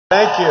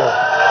Thank you.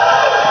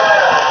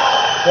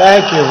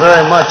 Thank you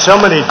very much. So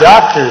many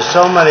doctors,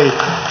 so many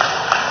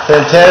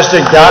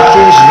fantastic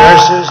doctors,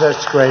 nurses.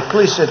 That's great.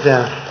 Please sit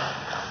down.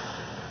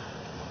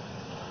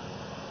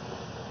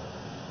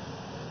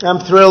 I'm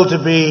thrilled to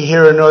be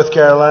here in North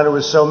Carolina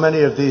with so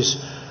many of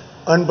these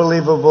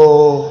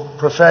unbelievable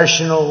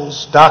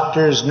professionals,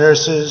 doctors,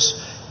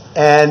 nurses,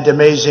 and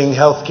amazing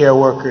healthcare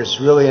workers.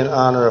 Really an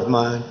honor of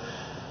mine.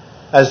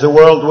 As the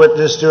world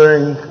witnessed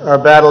during our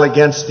battle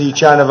against the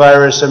China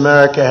virus,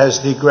 America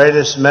has the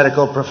greatest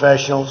medical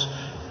professionals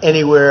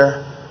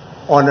anywhere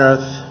on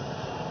earth.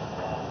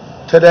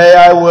 Today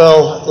I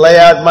will lay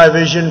out my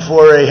vision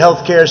for a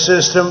healthcare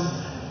system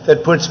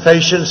that puts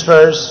patients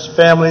first,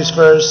 families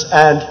first,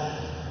 and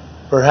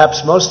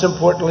perhaps most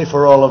importantly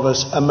for all of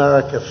us,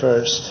 America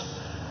first.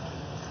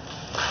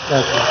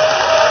 Thank you.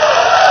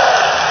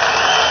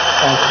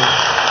 Thank you.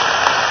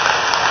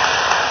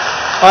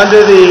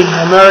 Under the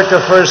America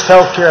First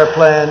Healthcare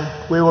Plan,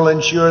 we will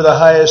ensure the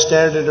highest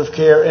standard of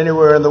care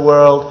anywhere in the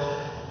world,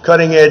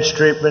 cutting-edge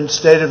treatment,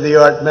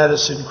 state-of-the-art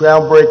medicine,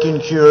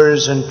 groundbreaking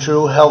cures, and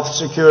true health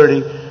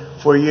security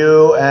for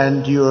you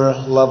and your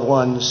loved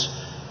ones.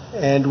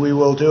 And we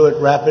will do it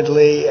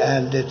rapidly,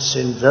 and it's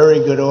in very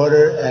good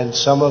order, and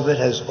some of it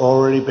has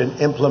already been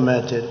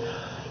implemented.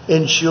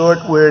 In short,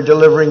 we're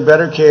delivering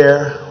better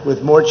care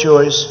with more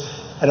choice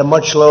at a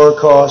much lower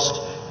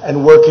cost,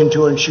 and working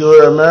to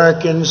ensure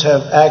Americans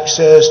have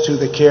access to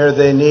the care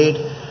they need.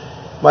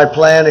 My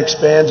plan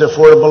expands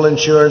affordable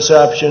insurance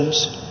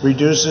options,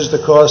 reduces the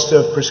cost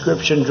of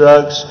prescription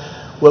drugs,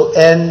 will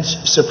end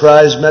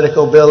surprise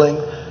medical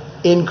billing,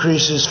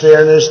 increases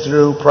fairness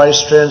through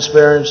price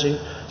transparency,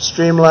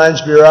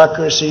 streamlines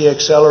bureaucracy,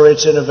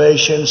 accelerates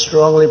innovation,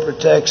 strongly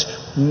protects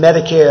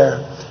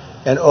Medicare,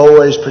 and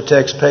always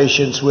protects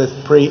patients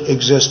with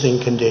pre-existing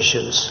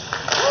conditions.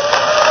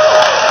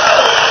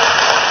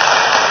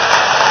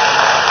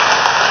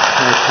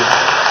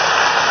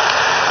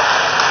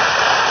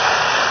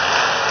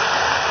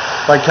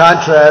 By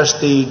contrast,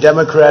 the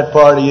Democrat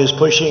Party is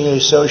pushing a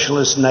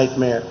socialist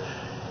nightmare.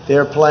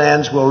 Their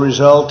plans will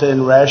result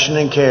in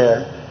rationing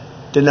care,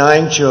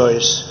 denying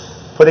choice,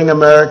 putting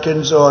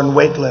Americans on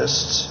wait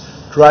lists,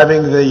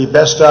 driving the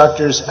best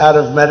doctors out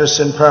of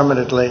medicine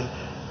permanently,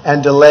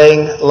 and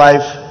delaying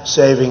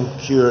life-saving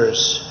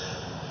cures.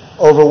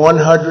 Over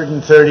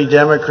 130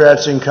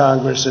 Democrats in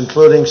Congress,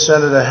 including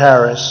Senator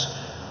Harris,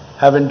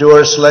 have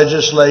endorsed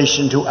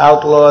legislation to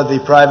outlaw the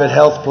private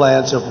health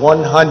plans of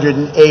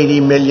 180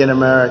 million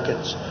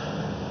Americans.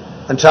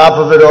 On top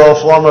of it all,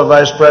 former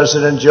Vice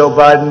President Joe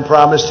Biden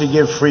promised to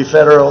give free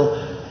federal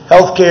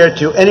health care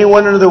to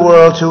anyone in the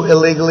world who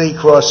illegally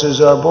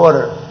crosses our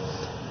border.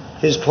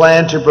 His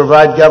plan to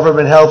provide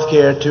government health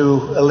care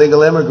to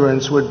illegal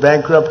immigrants would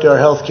bankrupt our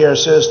health care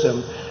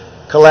system,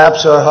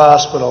 collapse our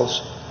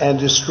hospitals, and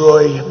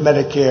destroy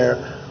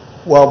Medicare,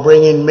 while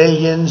bringing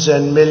millions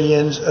and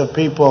millions of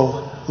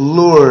people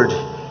lured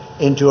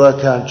into our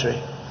country.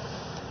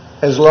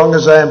 As long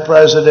as I am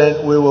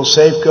president, we will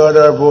safeguard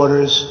our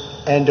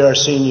borders and our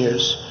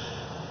seniors.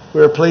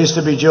 We are pleased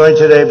to be joined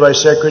today by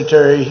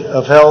Secretary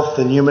of Health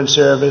and Human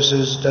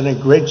Services, done a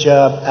great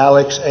job,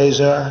 Alex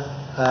Azar.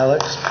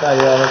 Alex, hi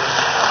Alex.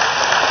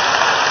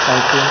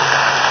 Thank you.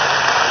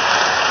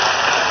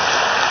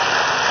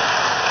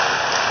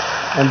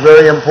 And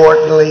very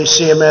importantly,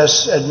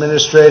 CMS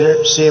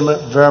Administrator, Seema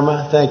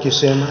Verma. Thank you,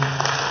 Seema.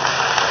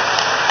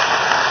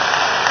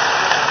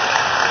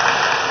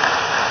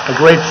 A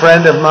great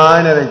friend of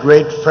mine and a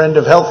great friend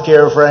of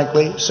healthcare,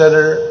 frankly,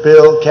 Senator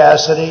Bill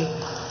Cassidy.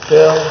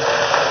 Bill.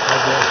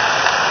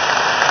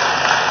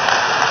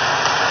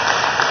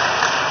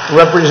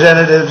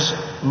 Representatives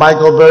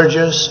Michael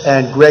Burgess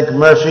and Greg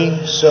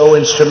Murphy, so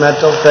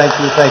instrumental. Thank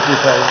you,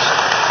 folks.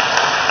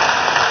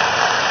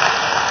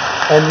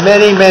 And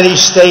many, many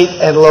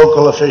state and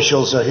local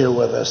officials are here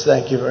with us.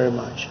 Thank you very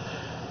much.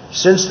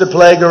 Since the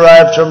plague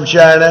arrived from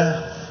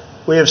China,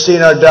 we have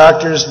seen our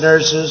doctors,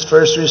 nurses,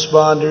 first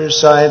responders,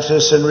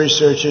 scientists, and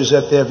researchers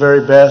at their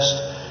very best.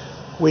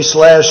 We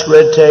slashed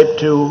red tape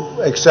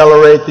to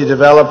accelerate the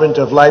development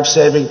of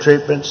life-saving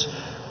treatments,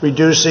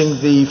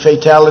 reducing the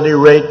fatality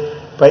rate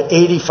by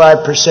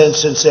 85%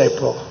 since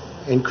April.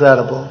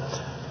 Incredible.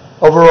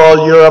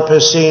 Overall, Europe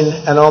has seen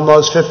an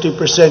almost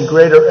 50%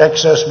 greater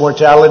excess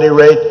mortality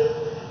rate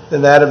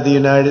than that of the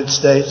United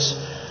States.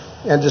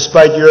 And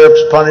despite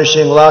Europe's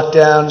punishing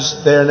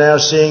lockdowns, they are now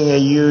seeing a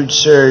huge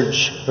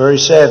surge, very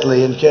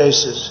sadly, in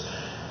cases.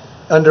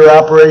 Under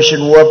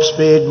Operation Warp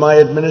Speed, my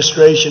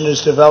administration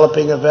is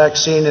developing a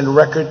vaccine in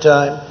record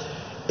time.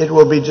 It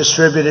will be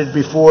distributed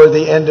before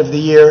the end of the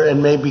year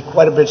and maybe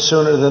quite a bit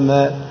sooner than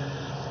that.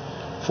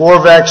 4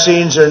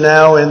 vaccines are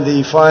now in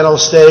the final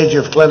stage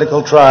of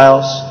clinical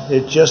trials.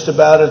 They're just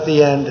about at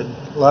the end, and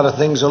a lot of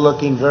things are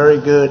looking very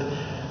good.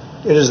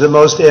 It is the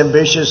most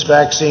ambitious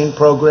vaccine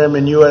program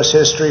in U.S.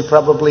 history,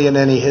 probably in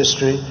any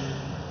history.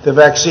 The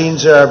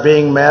vaccines are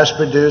being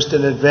mass-produced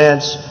in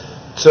advance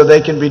so they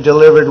can be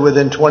delivered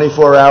within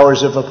 24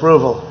 hours of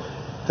approval.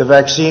 The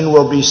vaccine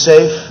will be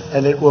safe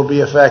and it will be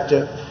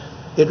effective.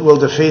 It will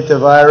defeat the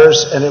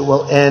virus, and it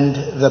will end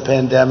the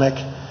pandemic.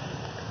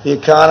 The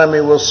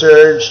economy will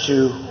surge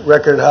to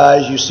record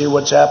highs. You see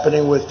what's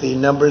happening with the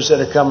numbers that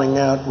are coming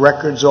out,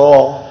 records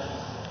all.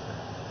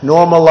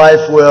 Normal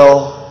life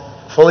will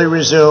fully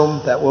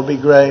resume. That will be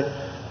great.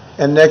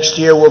 And next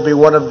year will be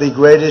one of the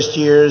greatest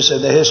years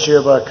in the history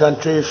of our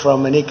country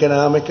from an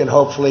economic and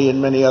hopefully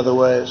in many other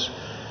ways.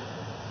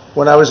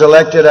 When I was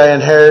elected, I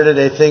inherited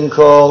a thing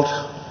called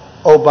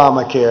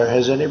Obamacare.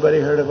 Has anybody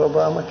heard of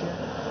Obamacare?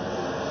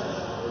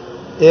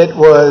 It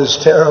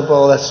was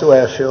terrible. That's the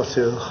way I feel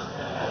too.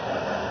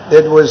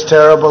 It was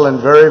terrible and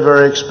very,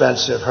 very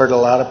expensive. Hurt a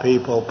lot of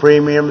people.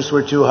 Premiums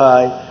were too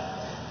high.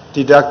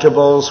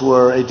 Deductibles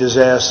were a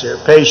disaster.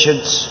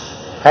 Patients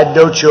had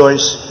no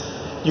choice.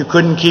 You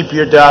couldn't keep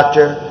your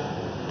doctor.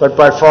 But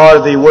by far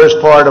the worst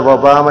part of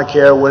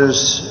Obamacare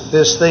was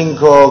this thing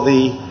called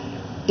the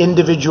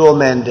individual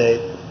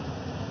mandate.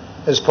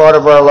 As part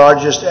of our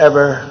largest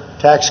ever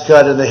tax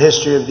cut in the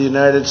history of the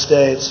United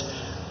States,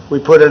 we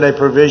put in a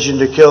provision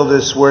to kill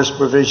this worst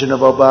provision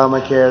of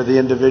Obamacare, the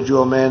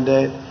individual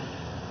mandate.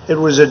 It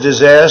was a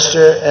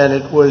disaster, and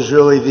it was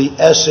really the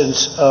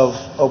essence of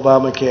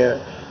Obamacare.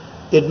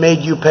 It made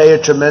you pay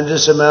a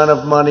tremendous amount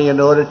of money in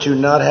order to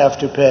not have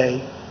to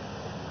pay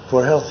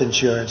for health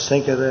insurance.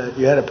 Think of that.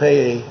 You had to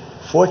pay a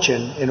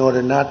fortune in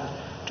order not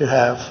to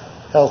have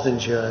health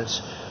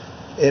insurance.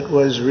 It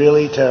was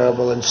really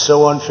terrible and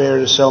so unfair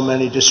to so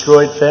many,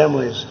 destroyed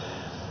families.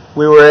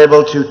 We were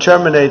able to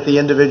terminate the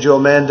individual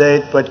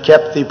mandate, but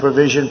kept the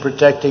provision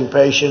protecting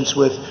patients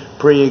with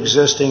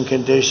pre-existing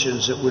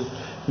conditions. It would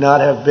not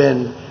have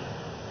been,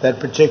 that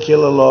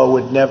particular law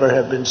would never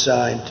have been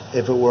signed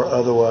if it were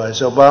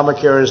otherwise.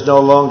 Obamacare is no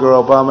longer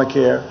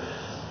Obamacare.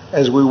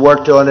 As we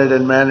worked on it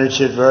and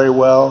managed it very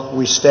well,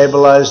 we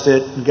stabilized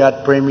it and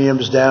got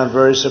premiums down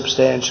very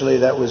substantially.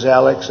 That was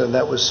Alex and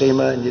that was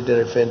Seema, and you did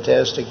a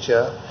fantastic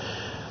job.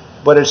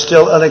 But it's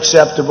still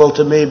unacceptable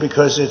to me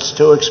because it's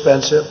too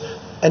expensive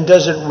and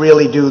doesn't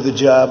really do the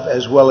job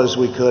as well as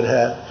we could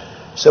have.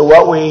 So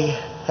what we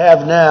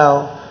have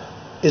now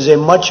is a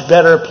much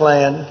better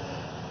plan.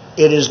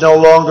 It is no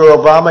longer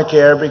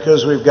Obamacare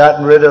because we've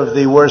gotten rid of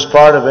the worst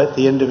part of it,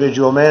 the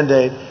individual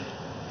mandate,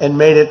 and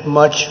made it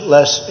much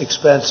less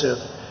expensive.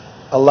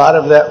 A lot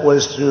of that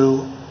was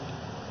through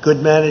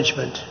good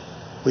management.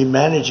 We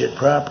manage it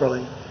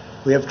properly.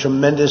 We have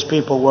tremendous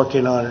people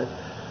working on it.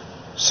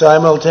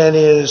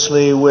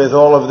 Simultaneously with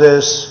all of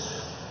this,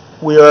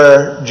 we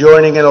are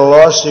joining in a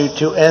lawsuit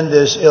to end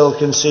this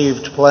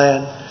ill-conceived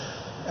plan.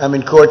 I'm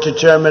in court to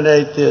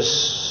terminate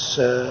this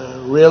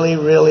really,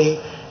 really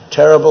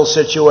terrible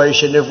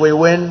situation. If we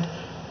win,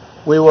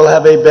 we will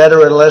have a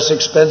better and less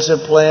expensive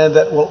plan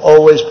that will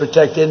always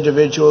protect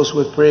individuals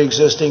with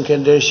pre-existing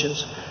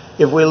conditions.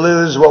 If we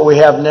lose, what we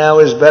have now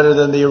is better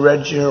than the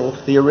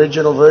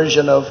original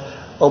version of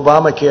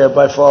Obamacare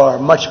by far.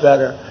 Much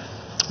better,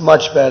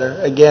 much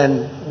better.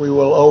 Again, we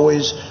will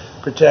always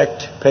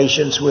protect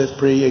patients with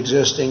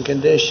pre-existing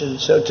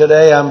conditions. So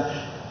today I'm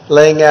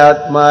laying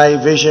out my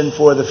vision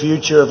for the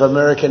future of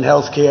American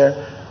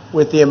healthcare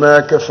with the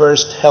America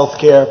First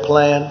healthcare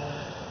plan.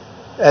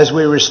 As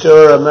we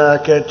restore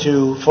America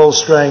to full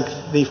strength,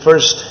 the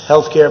first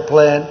healthcare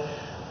plan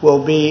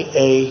will be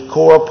a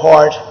core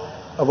part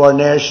of our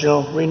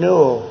national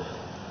renewal.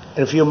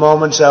 In a few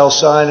moments, I'll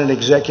sign an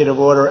executive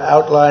order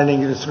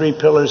outlining the 3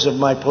 pillars of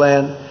my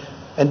plan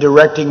and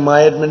directing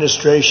my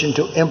administration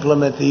to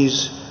implement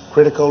these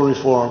critical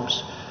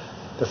reforms.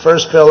 The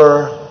first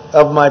pillar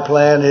of my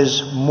plan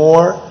is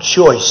more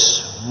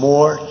choice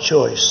for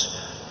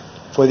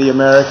the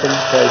American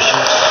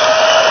patients.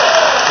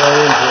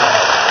 Very important.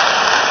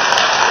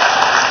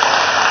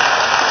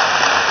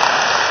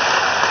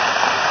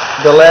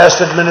 The last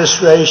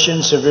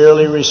administration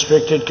severely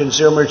restricted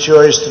consumer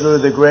choice through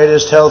the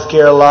greatest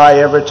healthcare lie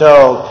ever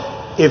told.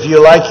 If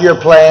you like your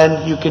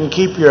plan, you can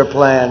keep your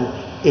plan.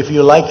 If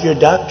you like your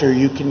doctor,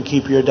 you can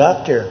keep your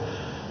doctor.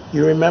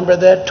 You remember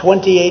that?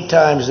 28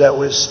 times that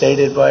was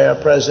stated by our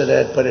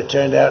president, but it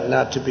turned out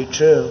not to be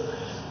true.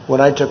 When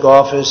I took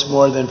office,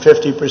 more than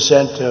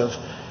 50% of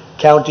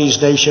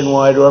counties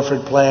nationwide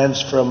offered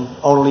plans from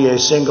only a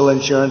single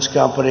insurance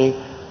company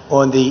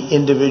on the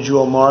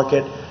individual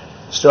market.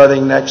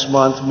 Starting next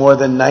month, more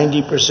than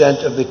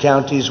 90% of the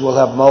counties will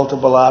have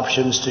multiple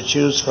options to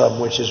choose from,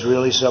 which is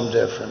really some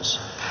difference.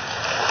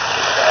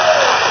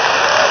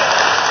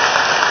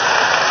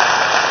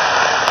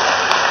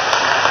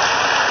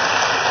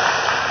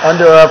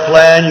 Under our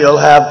plan, you'll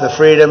have the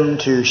freedom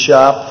to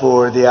shop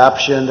for the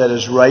option that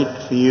is right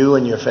for you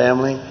and your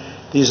family.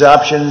 These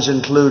options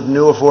include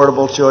new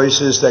affordable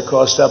choices that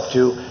cost up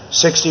to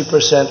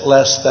 60%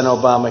 less than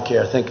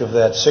Obamacare. Think of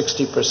that,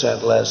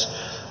 60% less.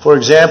 For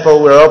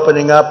example, we're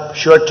opening up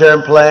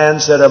short-term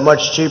plans that are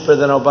much cheaper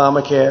than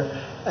Obamacare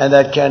and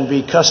that can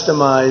be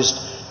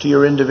customized to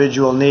your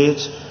individual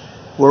needs.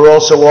 We're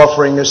also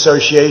offering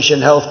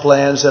association health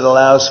plans that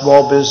allow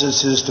small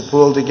businesses to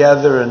pool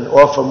together and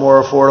offer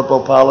more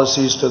affordable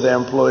policies to their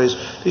employees.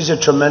 These are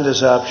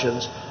tremendous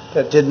options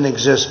that didn't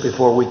exist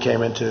before we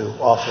came into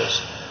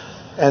office.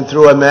 And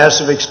through a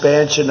massive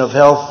expansion of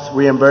health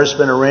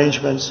reimbursement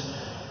arrangements,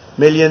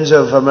 millions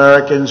of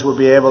Americans will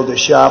be able to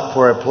shop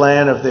for a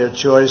plan of their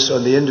choice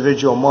on the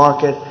individual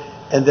market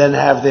and then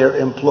have their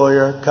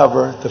employer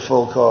cover the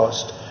full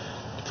cost.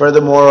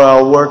 Furthermore,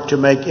 I'll work to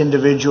make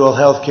individual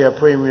health care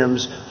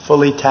premiums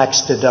fully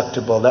tax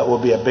deductible. That will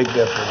be a big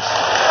difference.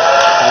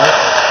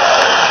 Right?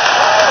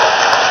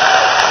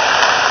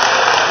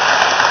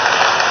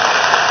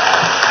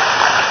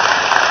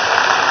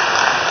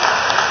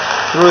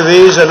 Through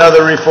these and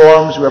other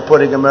reforms, we're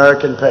putting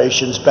American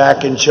patients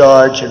back in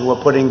charge, and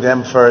we're putting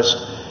them first.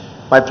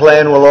 My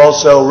plan will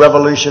also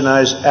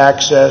revolutionize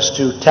access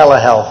to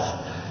telehealth.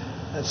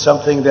 It's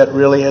something that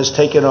really has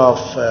taken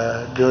off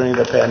during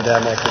the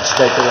pandemic. It's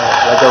taken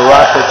off like a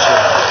rocket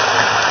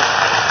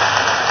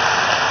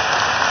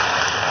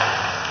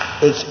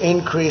ship. It's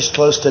increased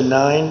close to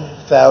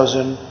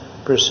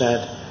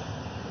 9,000%.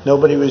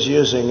 Nobody was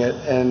using it,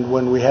 and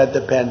when we had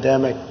the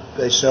pandemic,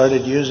 they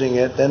started using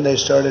it. Then they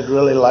started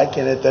really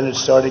liking it. Then it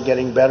started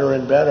getting better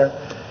and better.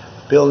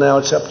 Bill, now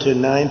it's up to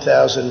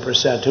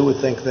 9,000%. Who would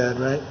think that,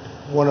 right?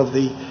 One of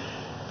the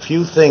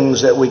few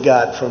things that we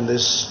got from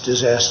this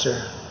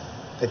disaster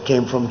that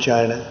came from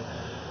China.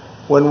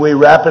 When we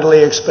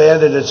rapidly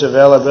expanded its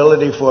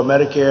availability for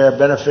Medicare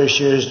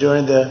beneficiaries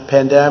during the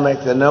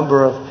pandemic, the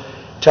number of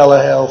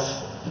telehealth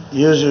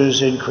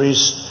users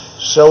increased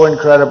so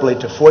incredibly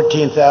to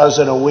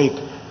 14,000 a week.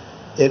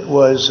 It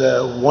was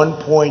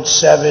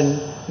 1.7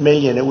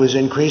 million. It was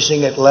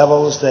increasing at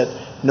levels that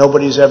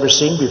nobody's ever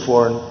seen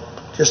before in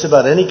just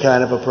about any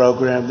kind of a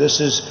program. This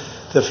is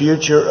the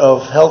future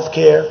of health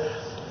care.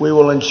 We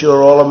will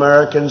ensure all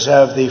Americans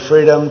have the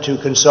freedom to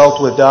consult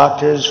with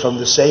doctors from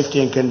the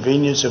safety and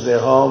convenience of their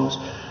homes.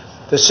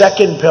 The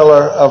second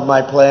pillar of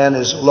my plan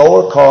is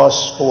lower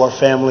costs for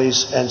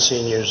families and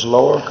seniors.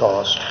 Lower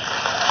costs.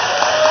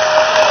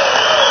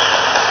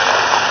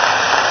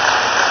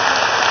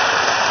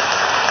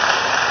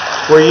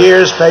 For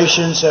years,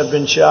 patients have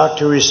been shocked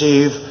to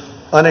receive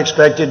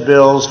unexpected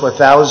bills for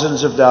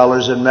thousands of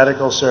dollars in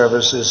medical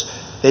services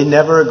they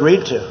never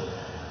agreed to.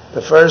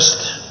 The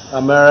first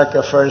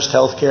America First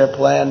healthcare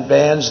plan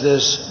bans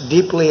this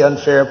deeply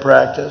unfair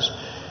practice.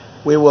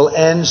 We will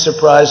end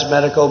surprise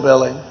medical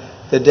billing.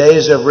 The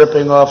days of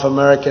ripping off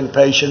American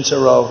patients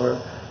are over.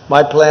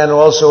 My plan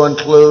also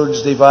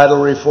includes the vital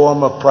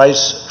reform of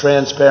price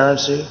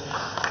transparency.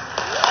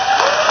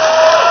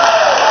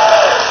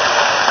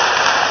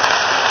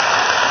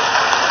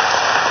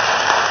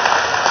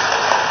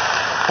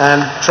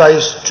 And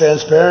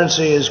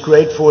transparency is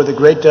great for the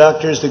great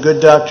doctors, the good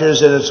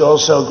doctors, and it's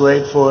also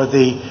great for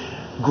the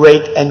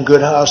great and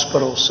good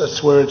hospitals.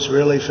 That's where it's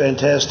really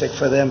fantastic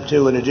for them,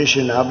 too, in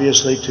addition,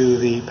 obviously, to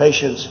the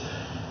patients.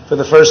 For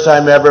the first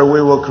time ever,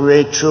 we will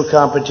create true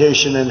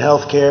competition in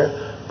healthcare.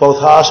 Both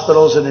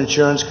hospitals and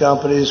insurance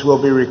companies will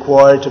be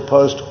required to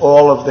post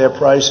all of their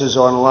prices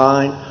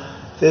online.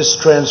 This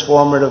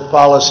transformative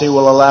policy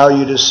will allow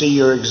you to see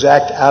your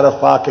exact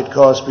out-of-pocket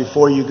costs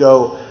before you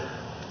go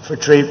for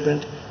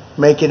treatment,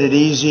 making it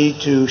easy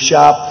to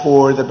shop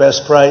for the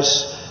best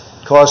price.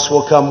 Costs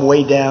will come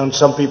way down.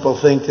 Some people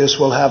think this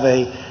will have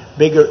a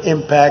bigger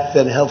impact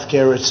than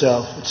healthcare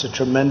itself. It's a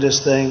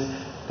tremendous thing.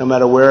 No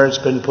matter where it's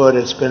been put,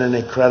 it's been an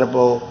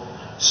incredible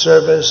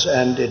service,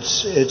 and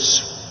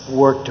it's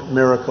worked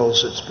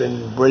miracles. It's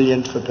been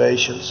brilliant for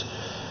patients.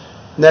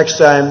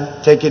 Next,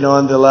 I'm taking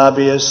on the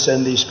lobbyists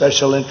and the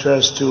special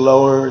interests to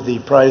lower the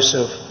price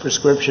of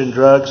prescription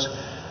drugs.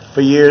 For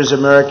years,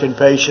 American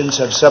patients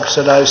have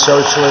subsidized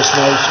socialist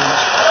nations.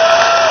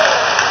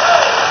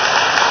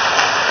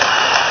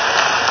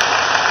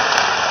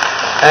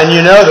 And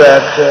you know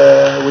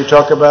that. We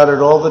talk about it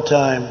all the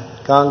time.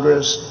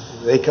 Congress,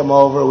 they come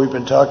over. We've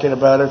been talking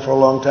about it for a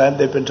long time.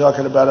 They've been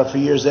talking about it for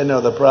years. They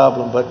know the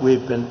problem. But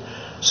we've been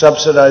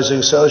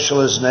subsidizing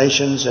socialist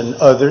nations and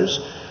others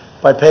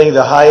by paying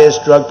the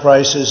highest drug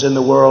prices in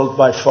the world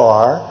by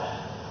far,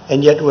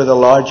 and yet we're the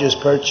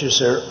largest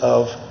purchaser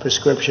of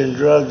prescription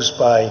drugs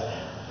by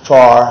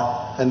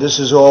far. And this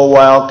is all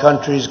while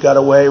countries got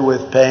away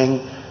with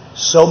paying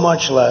so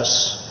much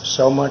less,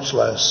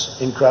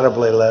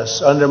 incredibly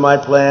less. Under my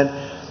plan,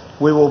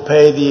 we will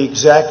pay the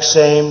exact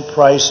same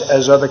price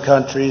as other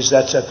countries.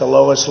 That's at the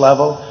lowest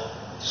level.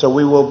 So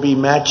we will be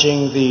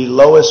matching the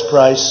lowest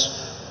price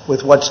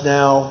with what's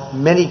now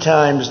many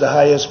times the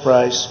highest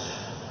price,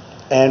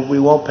 and we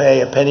won't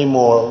pay a penny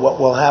more. What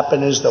will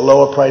happen is the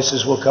lower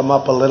prices will come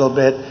up a little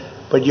bit,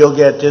 but you'll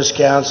get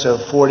discounts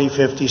of 40,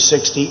 50,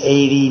 60,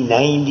 80,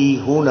 90,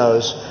 who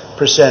knows,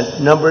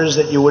 percent, numbers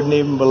that you wouldn't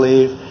even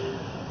believe.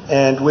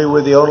 And we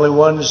were the only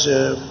ones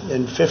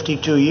in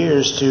 52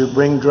 years to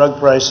bring drug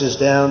prices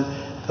down.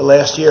 The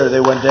last year they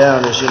went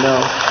down, as you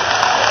know.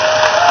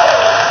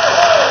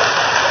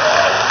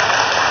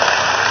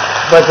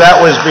 But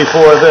that was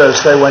before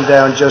this. They went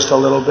down just a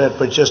little bit,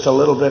 but just a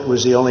little bit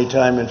was the only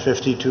time in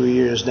 52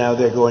 years. Now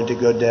they're going to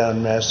go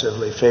down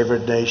massively.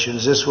 Favored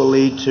nations. This will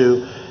lead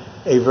to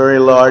a very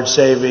large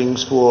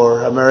savings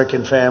for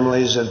American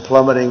families and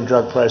plummeting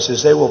drug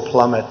prices. They will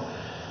plummet.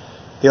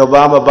 The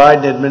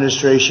Obama-Biden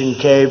administration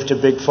caved to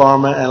Big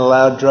Pharma and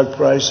allowed drug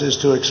prices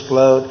to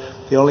explode.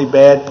 The only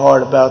bad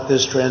part about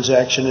this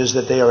transaction is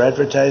that they are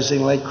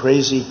advertising like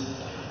crazy.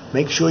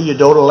 Make sure you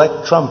don't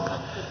elect Trump.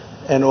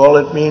 And all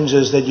it means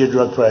is that your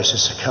drug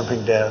prices are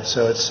coming down.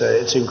 So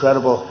it's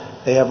incredible.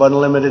 They have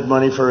unlimited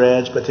money for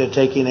ads, but they're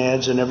taking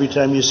ads, and every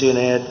time you see an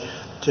ad,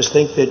 just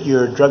think that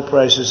your drug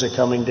prices are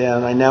coming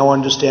down. I now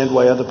understand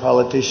why other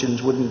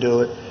politicians wouldn't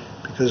do it,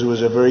 because it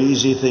was a very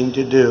easy thing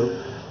to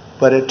do.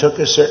 But it took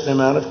a certain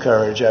amount of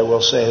courage, I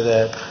will say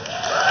that.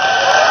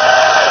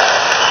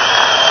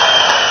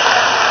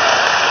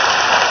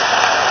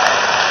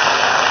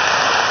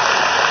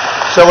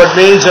 So it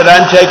means that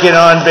I'm taking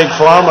on Big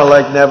Pharma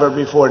like never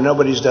before.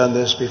 Nobody's done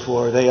this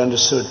before. They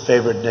understood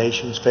favored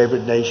nations.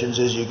 Favored nations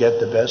is you get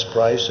the best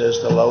price as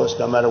the lowest,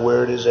 no matter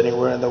where it is,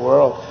 anywhere in the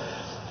world.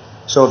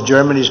 So if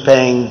Germany's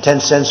paying 10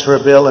 cents for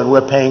a bill and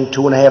we're paying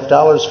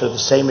 $2.50 for the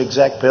same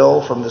exact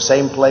bill from the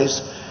same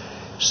place,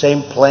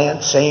 same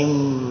plant,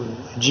 same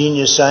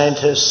genius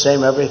scientists,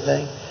 same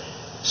everything,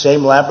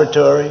 same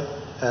laboratory,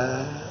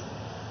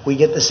 we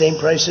get the same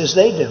price as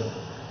they do.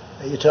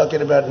 You're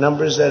talking about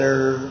numbers that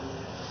are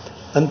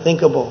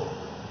unthinkable.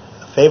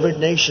 Favored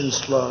nations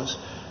clause.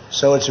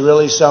 So it's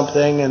really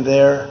something, and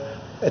they're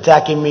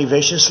attacking me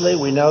viciously.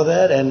 We know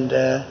that, and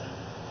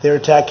they're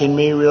attacking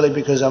me really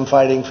because I'm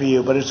fighting for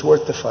you. But it's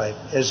worth the fight.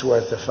 It's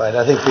worth the fight.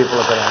 I think people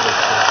are going to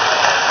understand.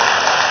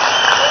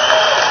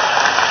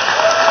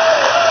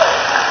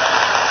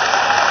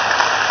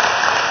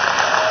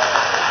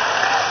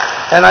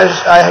 And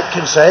I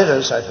can say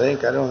this, I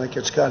think. I don't think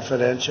it's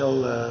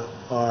confidential.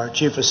 Our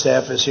chief of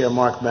staff is here,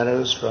 Mark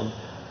Meadows, from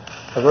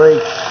a very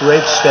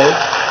great state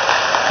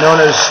known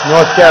as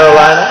North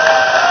Carolina.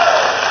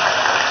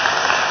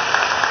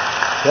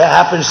 Yeah,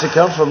 happens to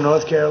come from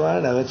North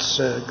Carolina. That's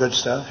good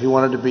stuff. He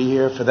wanted to be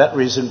here for that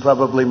reason,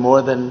 probably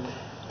more than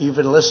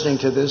even listening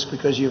to this,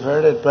 because you've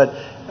heard it. But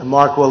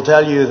Mark will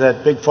tell you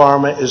that Big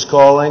Pharma is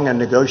calling and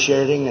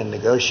negotiating, and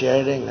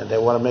they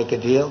want to make a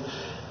deal.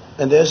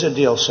 And there's a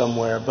deal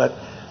somewhere, but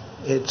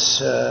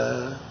it's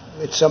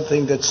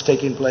something that's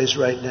taking place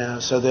right now.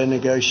 So they're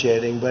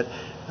negotiating, but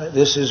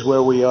this is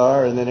where we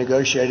are, and they're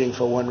negotiating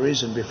for one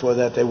reason. Before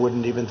that, they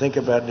wouldn't even think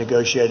about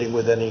negotiating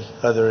with any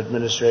other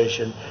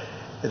administration.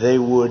 They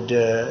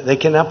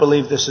cannot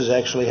believe this is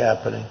actually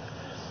happening.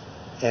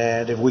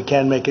 And if we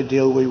can make a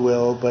deal, we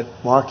will. But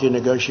Mark, you're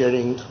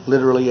negotiating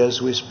literally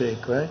as we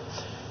speak, right?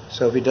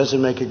 So if he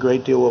doesn't make a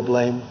great deal, we'll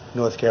blame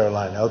North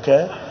Carolina,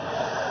 okay?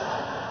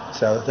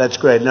 So that's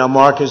great. Now,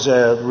 Mark is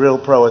a real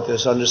pro at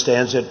this,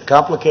 understands it.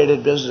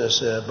 Complicated business,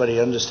 but he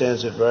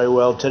understands it very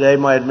well. Today,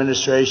 my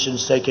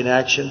administration's taking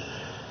action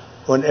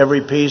on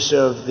every piece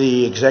of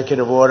the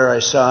executive order I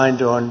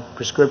signed on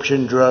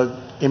prescription drug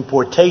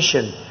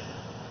importation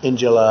in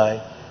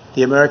July.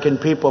 The American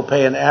people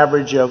pay an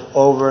average of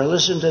over,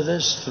 listen to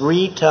this,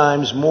 3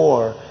 times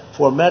more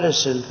for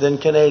medicine than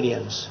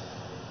Canadians.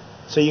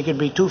 So you could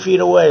be 2 feet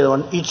away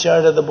on each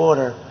side of the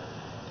border,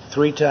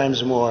 3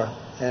 times more.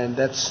 And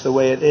that's the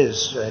way it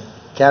is.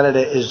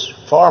 Canada is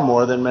far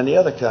more than many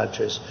other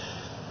countries.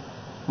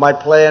 My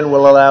plan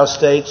will allow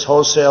states,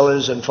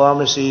 wholesalers, and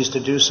pharmacies to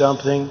do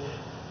something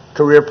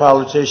career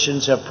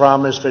politicians have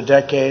promised for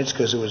decades,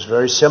 because it was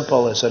very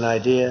simple as an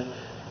idea,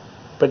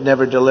 but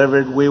never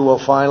delivered. We will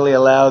finally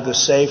allow the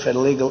safe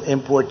and legal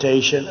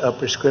importation of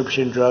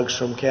prescription drugs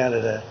from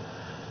Canada.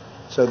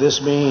 So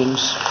this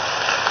means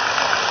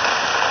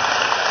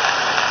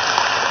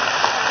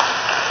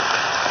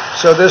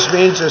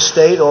a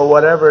state or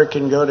whatever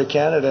can go to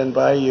Canada and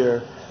buy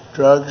your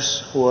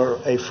drugs for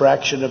a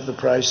fraction of the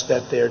price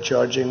that they're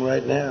charging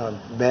right now.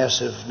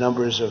 Massive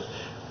numbers of,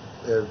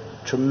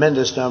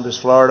 tremendous numbers.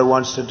 Florida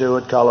wants to do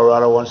it.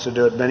 Colorado wants to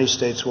do it. Many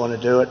states want to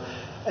do it.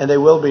 And they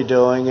will be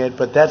doing it.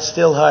 But that's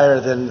still higher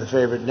than the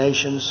favored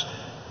nations.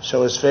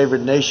 So as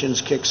favored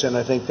nations kicks in,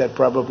 I think that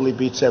probably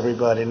beats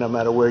everybody, no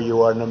matter where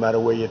you are, no matter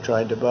where you're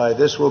trying to buy.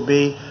 This will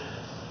be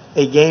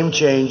a game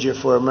changer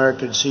for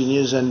American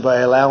seniors, and by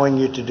allowing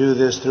you to do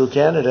this through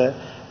Canada,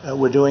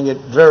 we're doing it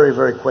very,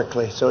 very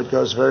quickly, so it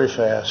goes very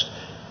fast.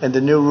 And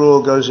the new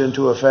rule goes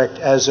into effect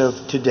as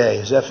of today.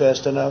 Is that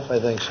fast enough? I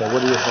think so.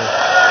 What do you think?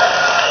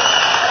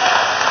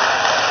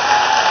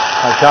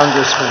 My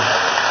Congressman.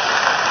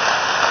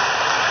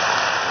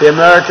 The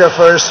America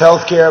First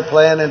health care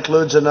plan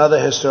includes another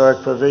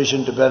historic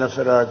provision to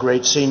benefit our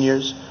great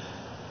seniors.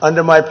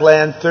 Under my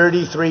plan,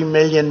 33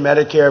 million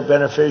Medicare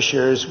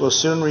beneficiaries will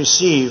soon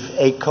receive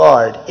a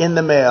card in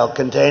the mail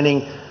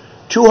containing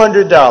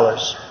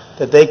 $200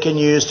 that they can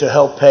use to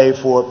help pay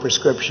for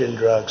prescription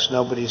drugs.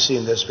 Nobody's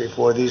seen this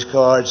before. These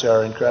cards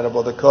are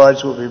incredible. The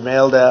cards will be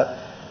mailed out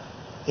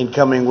in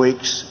coming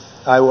weeks.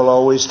 I will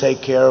always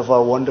take care of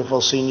our wonderful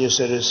senior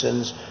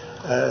citizens.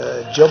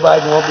 Joe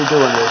Biden won't be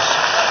doing this.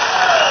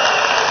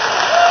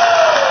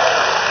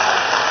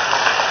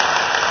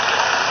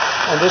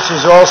 And this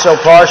is also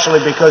partially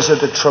because of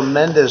the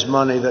tremendous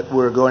money that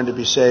we're going to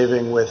be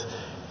saving with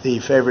the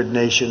favored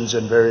nations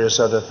and various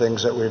other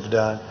things that we've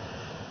done.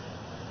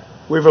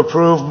 We've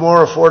approved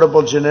more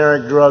affordable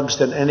generic drugs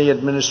than any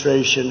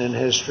administration in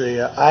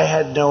history. I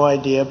had no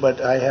idea,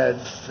 but I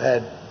have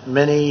had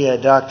many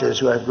doctors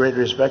who I have great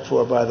respect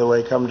for, by the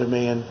way, come to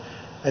me and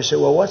I said,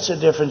 well, what's the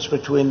difference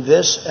between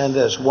this and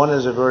this? One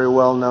is a very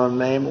well-known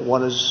name.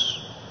 One is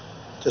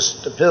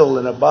just a pill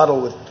in a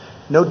bottle with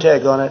no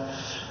tag on it.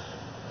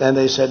 And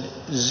they said,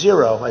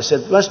 zero. I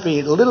said, must be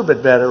a little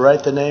bit better,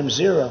 right? The name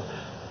zero.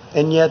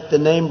 And yet the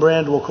name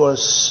brand will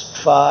cost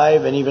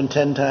 5 and even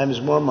 10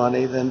 times more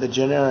money than the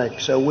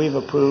generic. So we've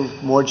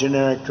approved more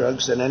generic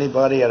drugs than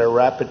anybody at a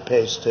rapid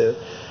pace too.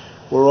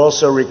 We're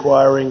also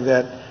requiring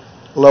that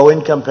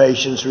low-income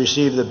patients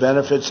receive the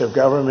benefits of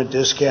government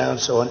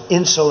discounts on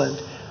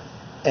insulin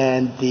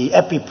and the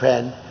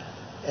EpiPen,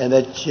 and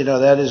that, you know,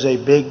 that is a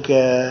big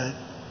deal.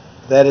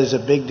 That is a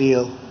big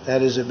deal.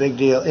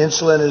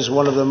 Insulin is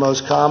one of the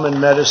most common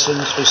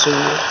medicines for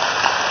seniors.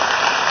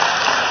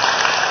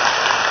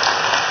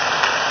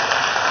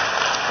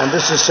 And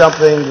this is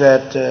something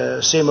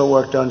that SEMA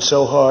worked on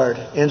so hard.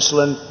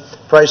 Insulin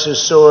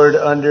prices soared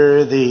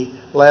under the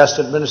last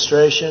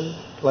administration,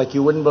 like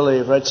you wouldn't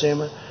believe, right,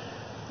 SEMA?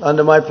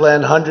 Under my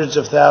plan, hundreds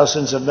of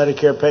thousands of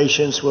Medicare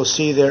patients will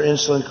see their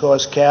insulin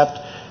costs capped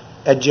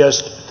at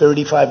just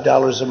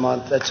 $35 a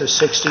month. That's a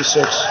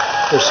 66%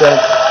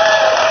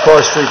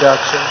 cost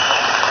reduction.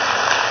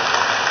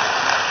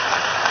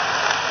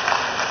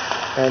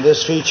 And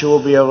this feature will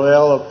be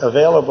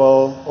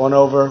available on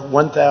over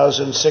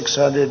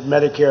 1,600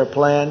 Medicare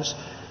plans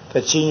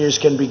that seniors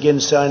can begin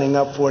signing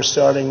up for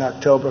starting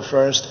October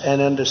 1st.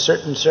 And under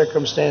certain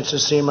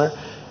circumstances, SEMA,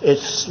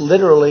 it's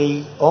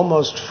literally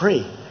almost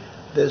free.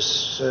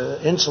 This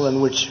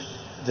insulin, which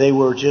they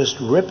were just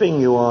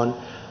ripping you on,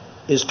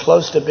 is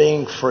close to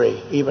being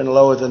free, even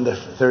lower than the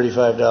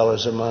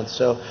 $35 a month.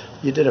 So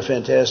you did a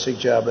fantastic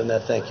job in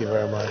that. Thank you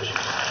very much.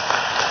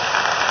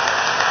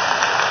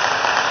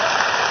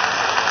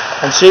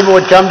 And SEMA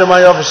would come to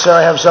my office, sir,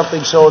 I have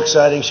something so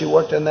exciting. She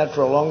worked on that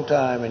for a long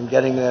time and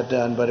getting that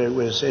done, but it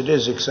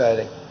is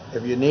exciting.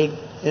 If you need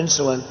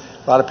insulin,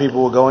 a lot of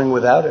people were going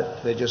without it.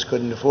 They just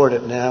couldn't afford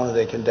it. Now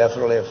they can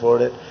definitely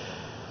afford it.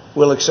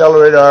 We'll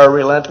accelerate our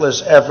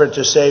relentless effort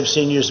to save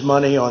seniors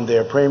money on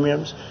their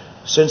premiums.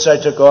 Since I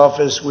took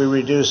office, we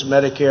reduced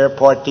Medicare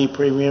Part D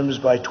premiums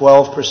by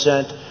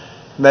 12%.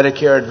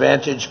 Medicare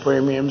Advantage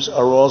premiums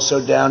are also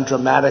down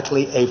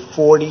dramatically, a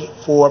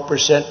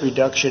 44%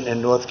 reduction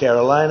in North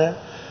Carolina.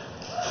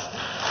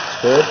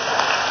 That's good.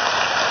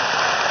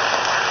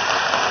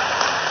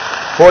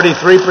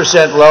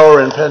 43%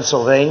 lower in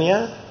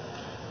Pennsylvania,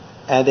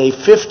 and a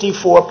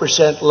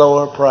 54%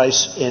 lower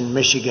price in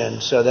Michigan.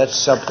 So that's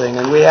something,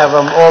 and we have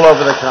them all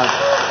over the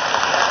country.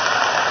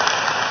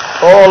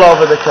 All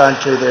over the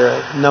country, there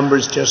are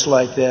numbers just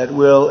like that.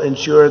 We'll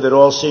ensure that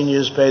all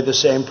seniors pay the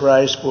same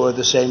price for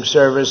the same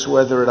service,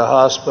 whether at a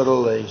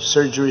hospital, a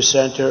surgery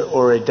center,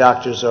 or a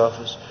doctor's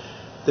office.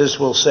 This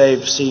will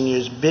save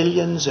seniors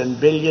billions and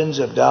billions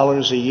of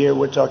dollars a year.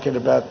 We're talking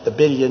about the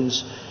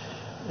billions.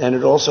 And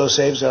it also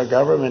saves our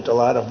government a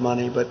lot of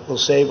money, but will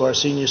save our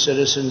senior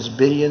citizens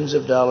billions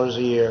of dollars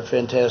a year.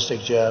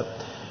 Fantastic job.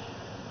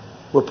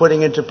 We're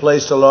putting into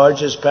place the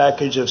largest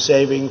package of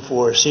saving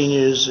for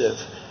seniors of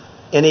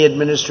any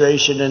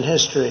administration in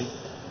history.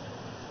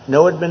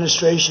 No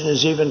administration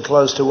is even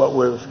close to what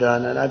we've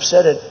done. And I've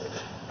said it,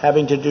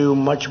 having to do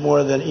much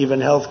more than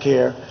even health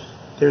care.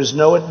 There's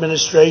no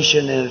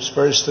administration in its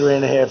first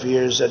 3.5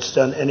 years that's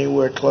done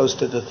anywhere close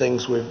to the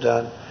things we've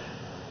done.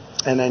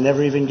 And I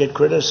never even get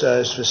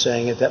criticized for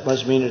saying it. That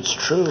must mean it's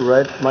true,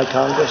 right, my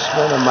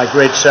congressman and my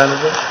great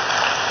senator?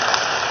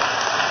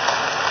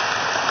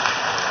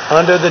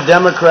 Under the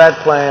Democrat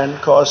plan,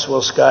 costs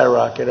will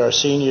skyrocket. Our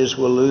seniors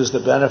will lose the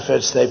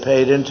benefits they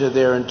paid into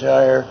their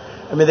entire,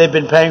 they've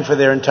been paying for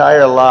their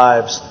entire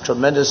lives,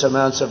 tremendous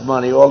amounts of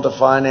money, all to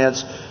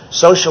finance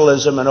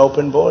socialism and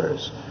open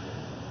borders.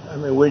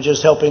 We're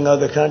just helping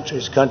other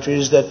countries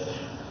that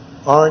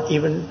aren't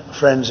even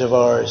friends of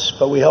ours.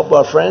 But we help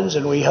our friends,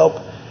 and we help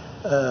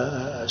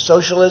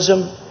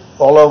socialism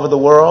all over the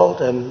world,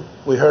 and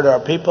we hurt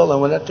our people,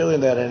 and we're not doing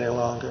that any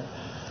longer.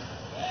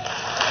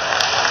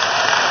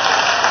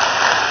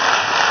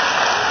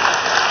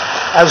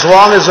 As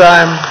long as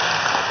I'm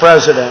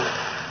president,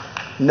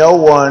 no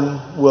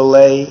one will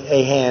lay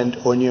a hand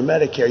on your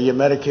Medicare. Your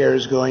Medicare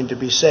is going to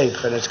be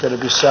safe, and it's going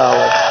to be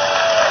solid.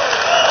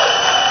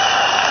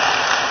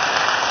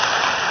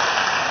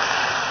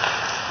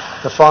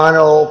 The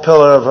final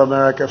pillar of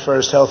America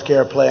First health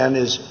care plan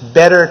is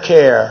better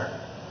care.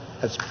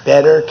 That's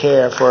better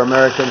care for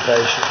American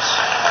patients.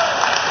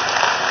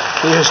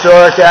 The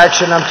historic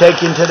action I'm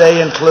taking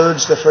today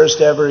includes the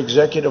first ever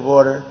executive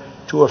order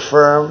to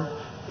affirm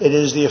it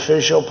is the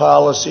official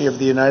policy of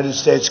the United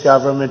States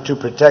government to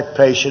protect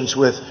patients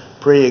with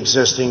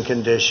pre-existing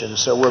conditions.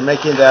 So we're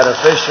making that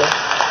official.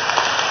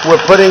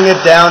 We're putting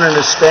it down in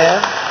a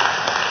stamp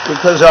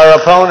because our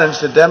opponents,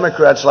 the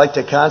Democrats, like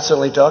to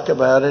constantly talk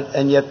about it,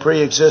 and yet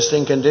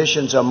pre-existing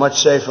conditions are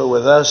much safer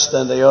with us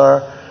than they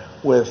are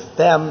with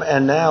them,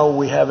 and now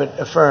we have it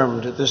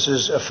affirmed. This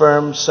is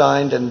affirmed,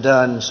 signed, and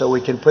done, so we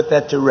can put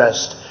that to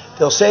rest.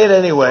 They'll say it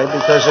anyway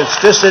because it's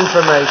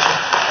disinformation.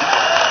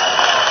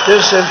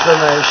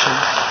 Disinformation.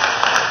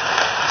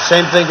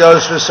 Same thing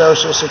goes for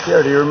Social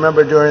Security. You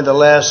remember during the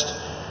last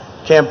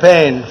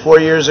campaign 4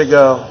 years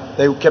ago,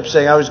 they kept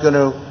saying I was going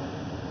to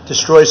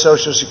destroy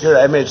Social Security.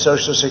 I made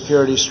Social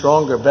Security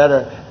stronger,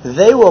 better.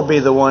 They will be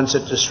the ones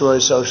that destroy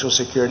Social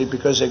Security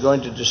because they're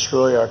going to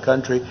destroy our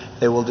country.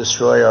 They will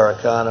destroy our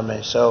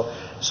economy. So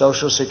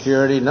Social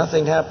Security,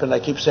 nothing happened. I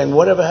keep saying,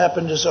 whatever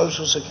happened to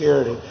Social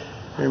Security?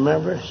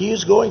 Remember? He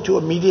is going to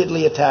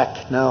immediately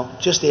attack. No,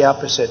 just the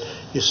opposite.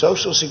 Your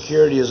Social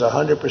Security is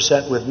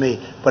 100% with me,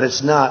 but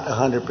it's not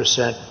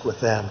 100% with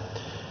them.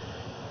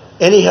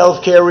 Any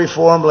health care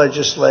reform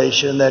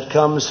legislation that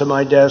comes to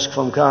my desk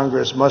from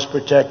Congress must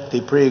protect the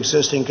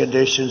pre-existing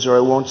conditions or I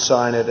won't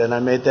sign it. And I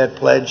made that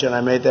pledge,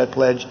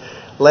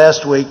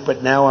 last week,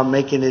 but now I'm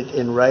making it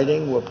in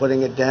writing. We're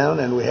putting it down,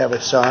 and we have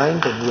it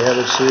signed, and we have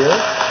it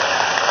sealed.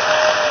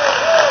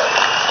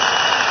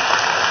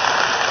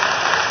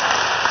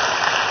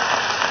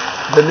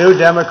 The new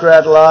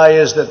Democrat lie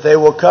is that they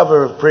will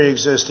cover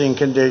pre-existing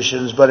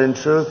conditions, but in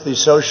truth, the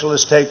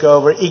socialist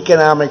takeover,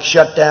 economic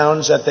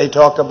shutdowns that they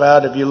talk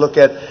about, if you look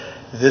at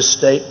this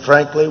state,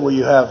 frankly, where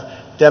you have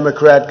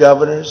Democrat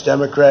governors,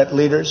 Democrat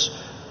leaders,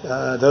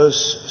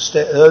 those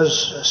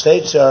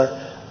states are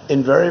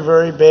in very,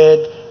 very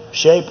bad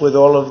shape with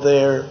all of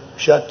their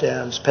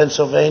shutdowns.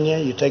 Pennsylvania,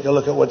 you take a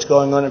look at what's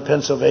going on in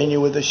Pennsylvania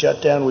with the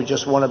shutdown. We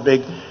just won a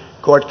big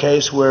court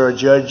case where a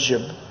judge,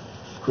 a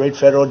great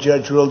federal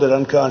judge, ruled it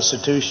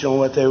unconstitutional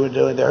what they were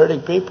doing. They're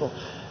hurting people.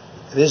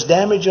 There's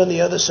damage on the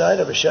other side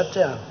of a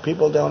shutdown.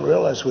 People don't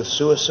realize with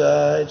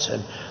suicides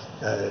and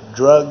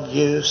drug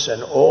use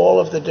and all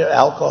of the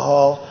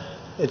alcohol.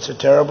 It's a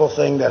terrible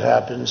thing that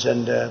happens.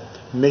 And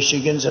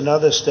Michigan's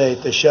another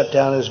state. The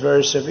shutdown is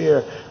very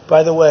severe.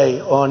 By the way,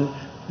 on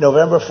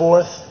November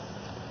 4th,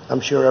 I'm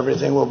sure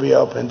everything will be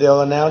open.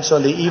 They'll announce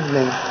on the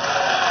evening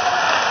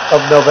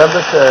of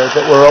November 3rd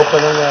that we're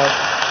opening up.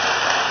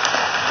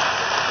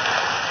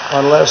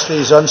 Unless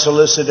these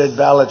unsolicited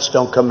ballots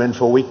don't come in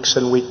for weeks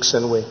and weeks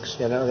and weeks.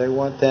 You know, they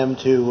want them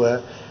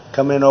to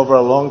come in over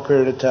a long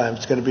period of time.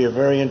 It's going to be a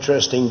very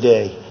interesting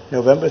day.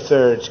 November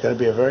 3rd, it's going to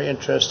be a very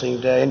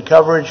interesting day. And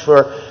coverage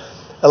for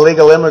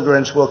illegal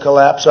immigrants will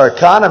collapse. Our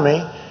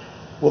economy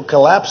will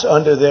collapse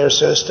under their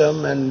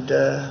system and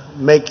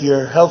make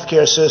your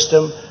healthcare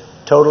system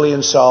totally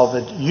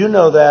insolvent. You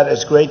know that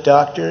as great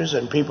doctors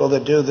and people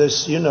that do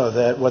this, you know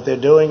that. What they're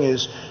doing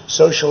is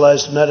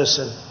socialized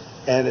medicine.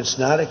 And it's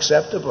not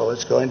acceptable.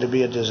 It's going to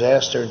be a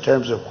disaster in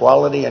terms of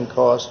quality and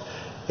cost.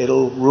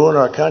 It'll ruin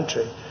our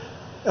country.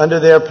 Under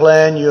their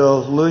plan,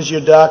 you'll lose your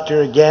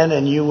doctor again,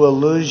 and you will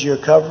lose your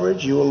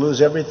coverage. You will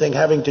lose everything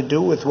having to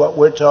do with what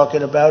we're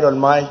talking about on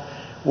my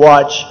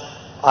watch.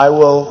 I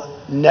will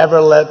never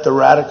let the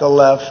radical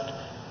left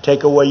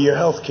take away your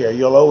health care.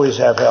 You'll always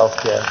have health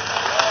care.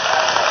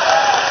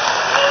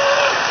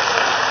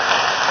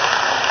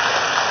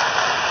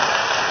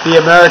 The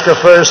America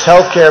First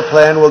health care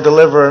plan will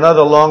deliver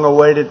another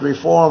long-awaited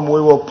reform. We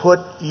will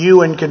put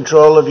you in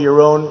control of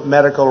your own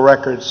medical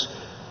records.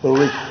 We'll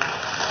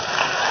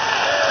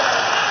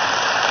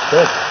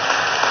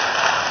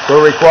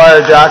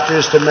require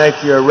doctors to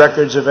make your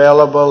records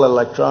available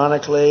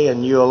electronically,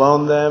 and you'll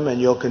own them, and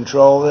you'll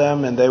control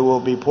them, and they will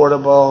be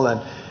portable, and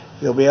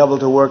you'll be able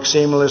to work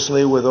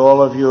seamlessly with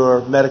all of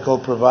your medical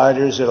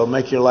providers. It'll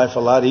make your life a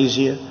lot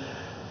easier.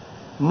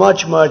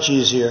 Much, much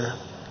easier.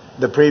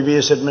 The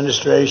previous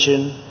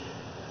administration,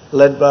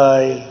 led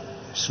by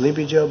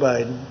Sleepy Joe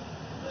Biden,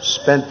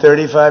 spent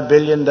 $35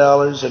 billion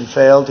and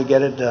failed to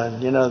get it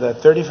done. You know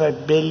that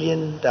 $35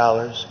 billion,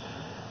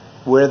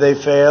 where they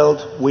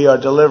failed, we are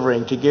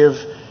delivering to give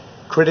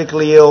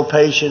critically ill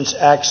patients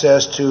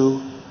access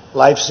to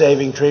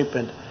life-saving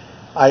treatment.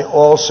 I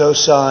also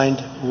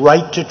signed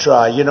Right to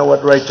Try. You know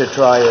what Right to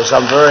Try is.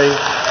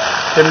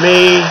 To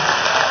me,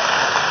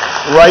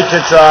 Right to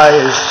Try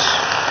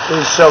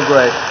is so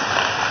great.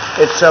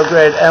 It's so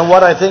great. And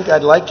what I think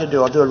I'd like to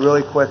do, I'll do it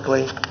really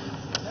quickly.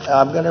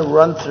 I'm going to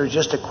run through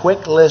just a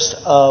quick list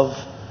of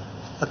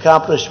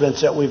accomplishments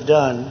that we've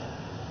done.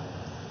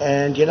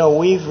 And, you know,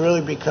 we've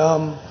really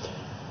become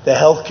the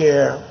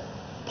healthcare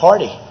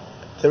party,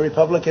 the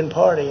Republican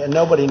Party, and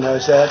nobody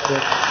knows that.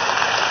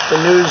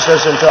 The news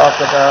doesn't talk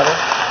about it.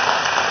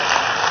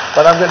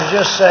 But I'm going to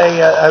just say,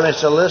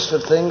 it's a list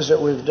of things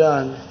that we've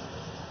done.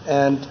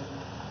 And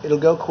it'll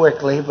go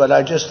quickly, but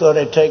I just thought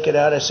I'd take it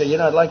out. I said,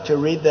 I'd like to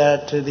read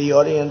that to the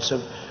audience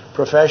of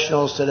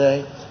professionals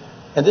today.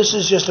 And this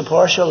is just a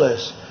partial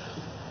list.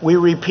 We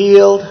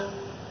repealed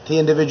the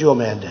individual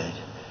mandate,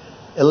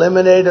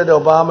 eliminated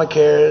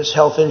Obamacare's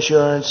health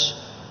insurance,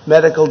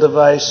 medical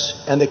device,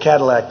 and the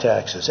Cadillac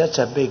taxes. That's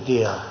a big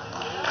deal.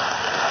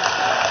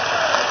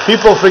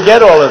 People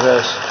forget all of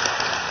this.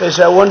 They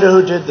say, I wonder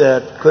who did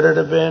that. Could it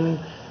have been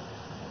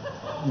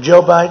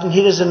Joe Biden?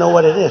 He doesn't know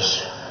what it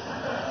is.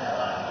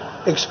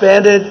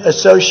 Expanded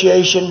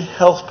association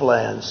health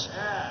plans,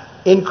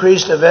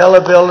 increased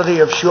availability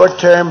of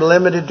short-term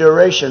limited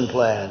duration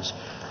plans,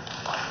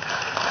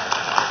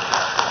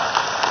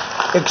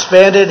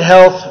 Expanded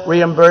health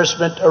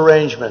reimbursement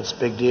arrangements,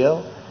 big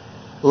deal.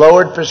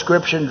 Lowered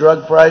prescription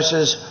drug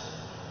prices,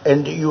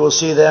 and you will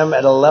see them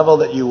at a level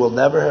that you'll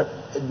never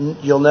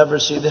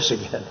see this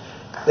again.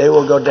 They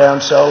will go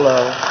down so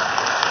low.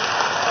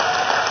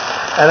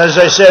 And as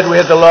I said, we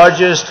had the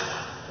largest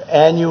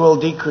annual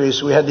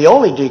decrease. We had the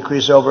only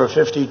decrease over a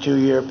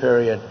 52-year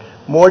period.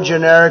 More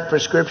generic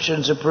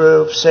prescriptions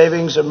approved,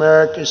 saving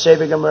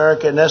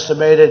America an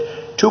estimated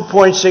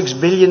 $2.6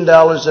 billion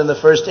in the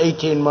first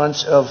 18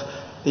 months of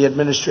the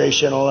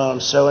administration alone.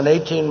 So in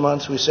 18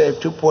 months, we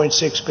saved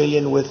 $2.6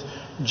 billion with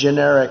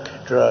generic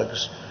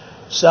drugs.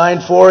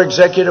 Signed 4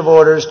 executive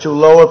orders to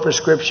lower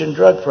prescription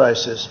drug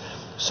prices.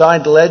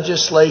 Signed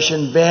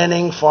legislation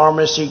banning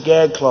pharmacy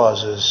gag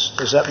clauses.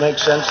 Does that make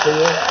sense to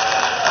you?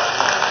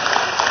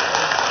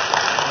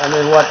 I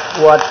mean, what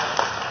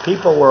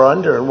people were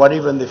under, and what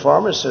even the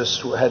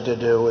pharmacists had to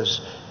do,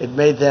 was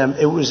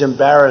it was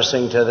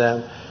embarrassing to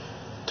them.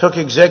 Took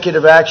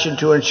executive action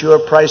to ensure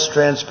price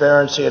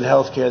transparency in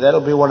health care. That'll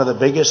be one of the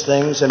biggest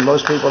things, and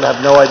most people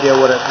have no idea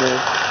what it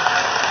means.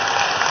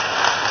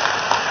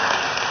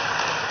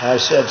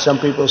 Some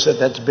people said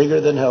that's bigger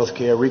than health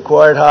care.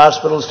 Required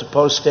hospitals to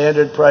post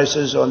standard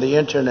prices on the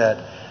internet.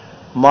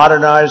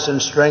 Modernized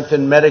and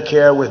strengthened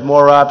Medicare with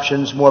more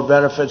options, more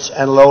benefits,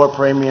 and lower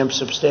premiums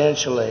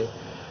substantially.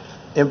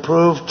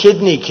 Improved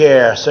kidney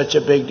care, such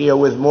a big deal,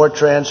 with more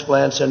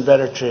transplants and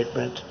better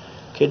treatment.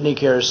 Kidney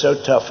care is so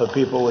tough for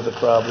people with a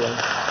problem.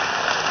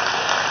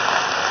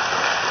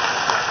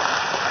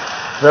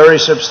 Very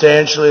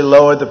substantially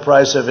lowered the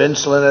price of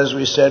insulin, as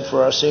we said,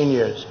 for our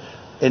seniors.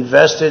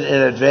 Invested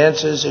in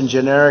advances in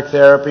generic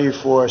therapy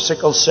for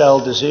sickle cell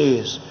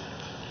disease.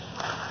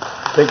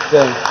 Big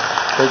thing,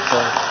 big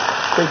thing,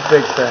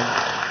 big thing.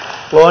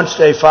 Launched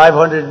a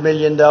 $500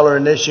 million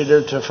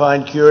initiative to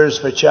find cures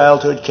for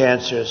childhood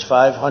cancers.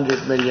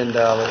 $500 million.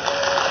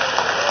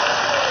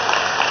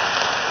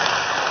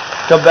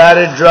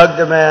 Combated drug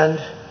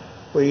demand.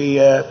 We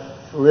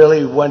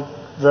really went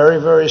very,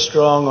 very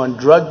strong on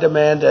drug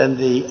demand and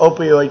the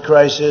opioid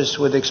crisis,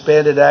 with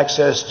expanded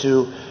access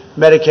to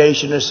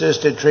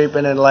medication-assisted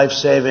treatment and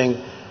life-saving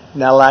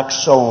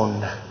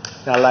naloxone.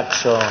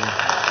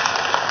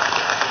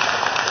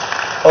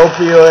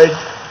 Opioid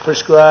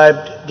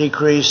prescribed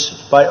decrease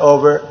by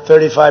over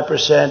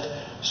 35%.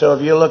 So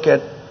if you look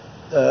at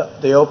the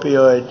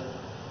opioid,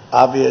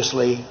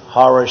 obviously,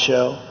 horror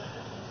show,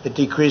 it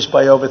decreased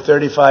by over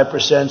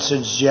 35%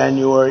 since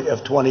January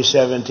of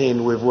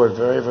 2017. We've worked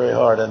very, very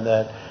hard on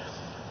that.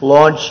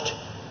 Launched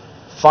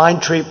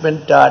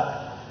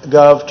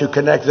findtreatment.gov to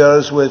connect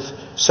those with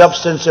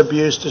substance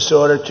abuse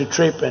disorder to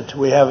treatment.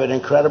 We have an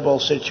incredible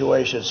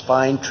situation. It's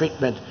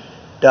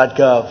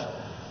findtreatment.gov.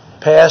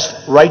 Passed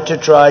Right to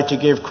Try to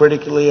give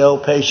critically ill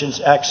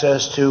patients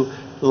access to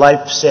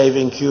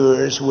life-saving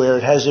cures where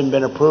it hasn't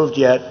been approved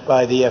yet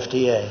by the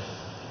FDA.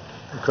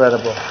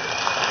 Incredible.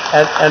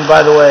 And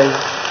by the way,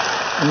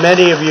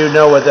 many of you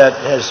know what that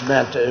has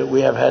meant.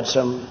 We have had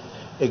some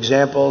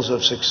examples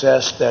of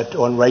success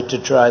on Right to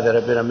Try that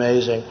have been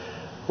amazing.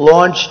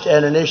 Launched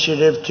an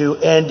initiative to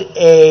end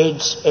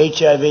AIDS,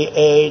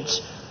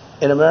 HIV/AIDS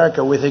in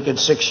America. We think in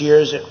 6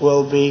 years it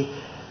will be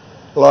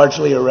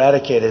largely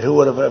eradicated. Who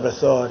would have ever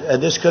thought?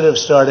 And this could have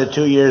started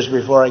 2 years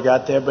before I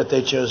got there, but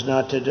they chose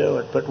not to do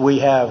it. But we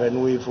have,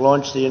 and we've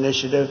launched the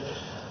initiative.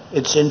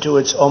 It's into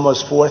its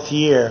almost 4th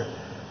year.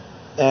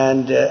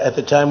 And at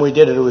the time we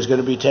did it, it was going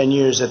to be 10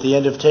 years. At the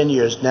end of 10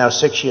 years, now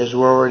 6 years,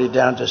 we're already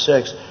down to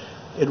 6.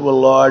 It will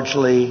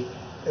largely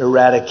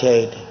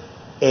eradicate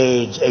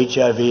AIDS,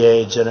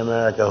 HIV/AIDS in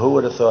America. Who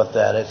would have thought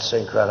that? It's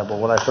incredible.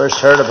 When I first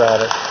heard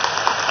about it,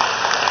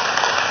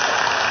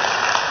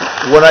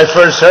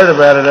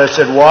 I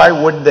said, why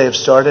wouldn't they have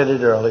started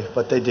it early?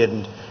 But they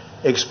didn't.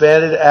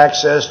 Expanded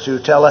access to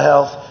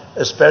telehealth,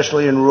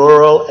 especially in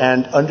rural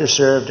and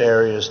underserved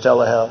areas,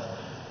 telehealth.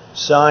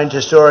 Signed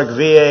historic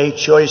VA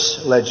choice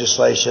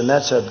legislation.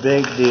 That's a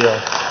big deal.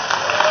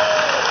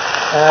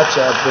 That's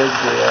a big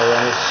deal.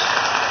 And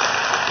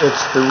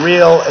it's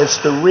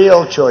the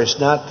real choice,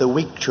 not the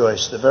weak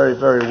choice, the very,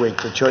 very weak,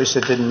 the choice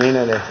that didn't mean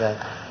anything.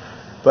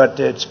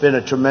 But it's been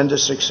a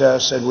tremendous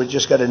success, and we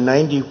just got a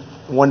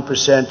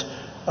 91%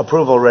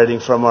 approval rating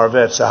from our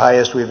vets, the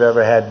highest we've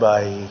ever had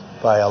by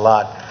a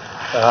lot.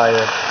 The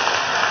highest.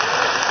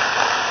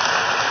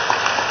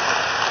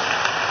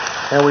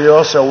 And we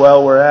also,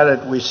 while we're at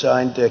it, we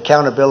signed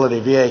accountability,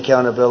 VA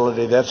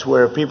accountability. That's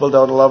where people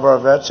don't love our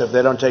vets. If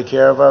they don't take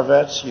care of our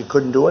vets, you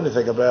couldn't do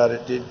anything about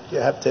it.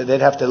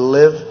 They'd have to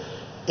live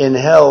in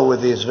hell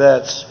with these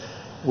vets,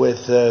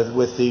 with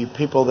the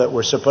people that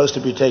we're supposed to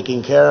be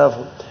taking care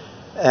of.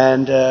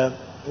 And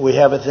we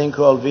have a thing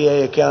called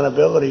VA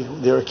accountability.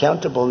 They're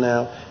accountable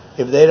now.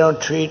 If they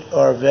don't treat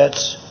our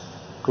vets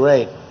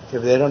great,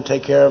 if they don't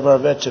take care of our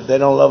vets, if they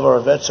don't love our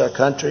vets, our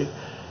country,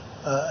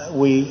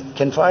 we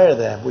can fire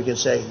them. We can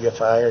say, you're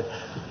fired.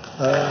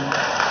 We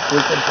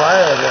can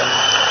fire them.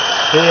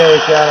 VA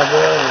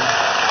accountability.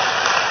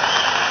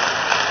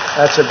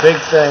 That's a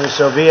big thing.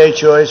 So VA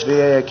choice,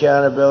 VA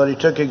accountability.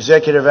 Took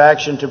executive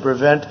action to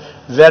prevent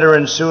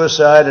veteran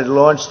suicide and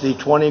launched the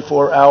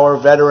 24-hour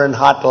veteran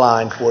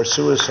hotline for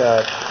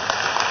suicide.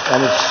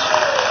 And it's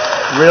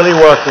really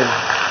working.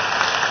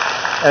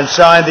 And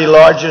signed the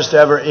largest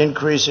ever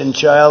increase in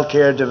child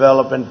care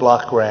development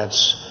block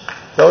grants.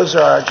 Those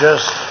are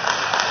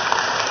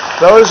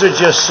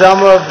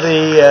some of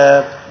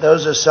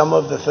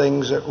the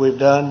things that we've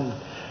done.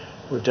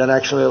 We've done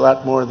actually a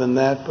lot more than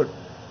that, but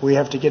we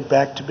have to get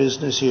back to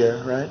business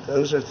here, right?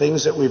 Those are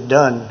things that we've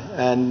done,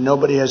 and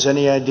nobody has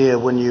any idea.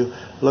 When you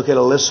look at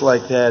a list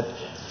like that,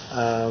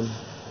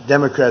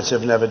 Democrats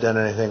have never done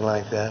anything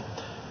like that.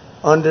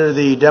 Under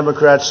the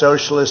Democrat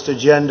socialist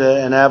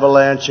agenda, an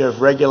avalanche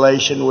of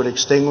regulation would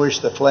extinguish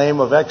the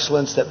flame of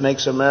excellence that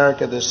makes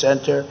America the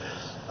center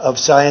of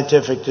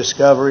scientific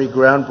discovery,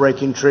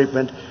 groundbreaking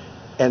treatment,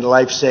 and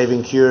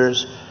life-saving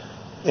cures.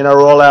 In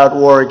our all-out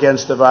war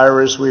against the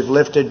virus, we've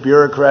lifted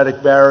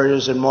bureaucratic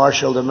barriers and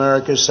marshaled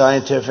America's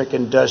scientific,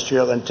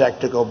 industrial, and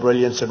technical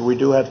brilliance, and we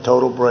do have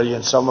total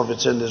brilliance. Some of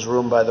it's in this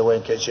room, by the way,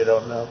 in case you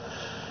don't know.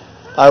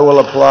 I will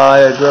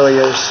apply, it really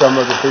is some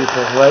of the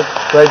people, right,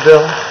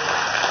 Bill?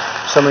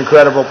 Some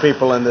incredible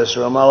people in this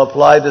room. I'll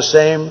apply the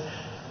same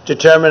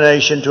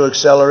determination to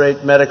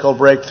accelerate medical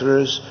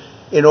breakthroughs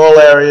in all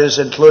areas,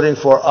 including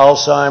for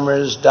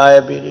Alzheimer's,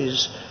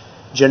 diabetes,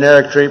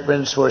 generic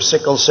treatments for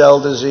sickle cell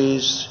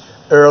disease,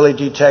 early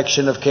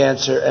detection of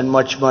cancer, and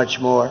much, much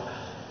more.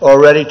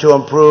 Already to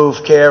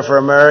improve care for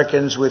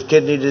Americans with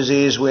kidney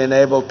disease, we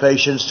enable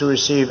patients to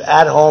receive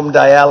at-home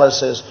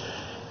dialysis,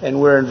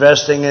 and we're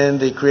investing in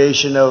the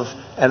creation of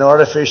an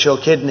artificial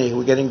kidney.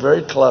 We're getting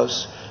very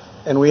close.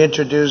 And we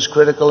introduce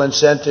critical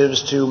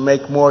incentives to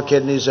make more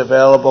kidneys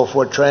available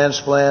for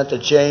transplant, a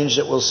change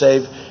that will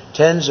save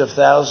tens of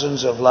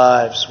thousands of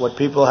lives. What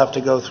people have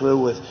to go through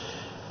with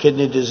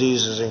kidney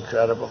disease is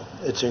incredible.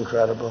 It's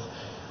incredible.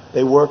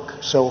 They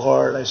work so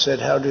hard. I said,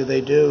 how do?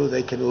 They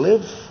can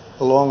live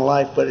a long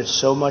life, but it's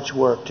so much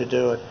work to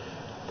do it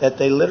that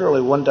they literally,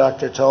 one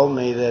doctor told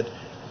me that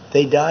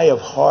they die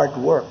of hard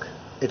work.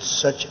 It's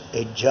such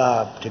a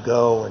job to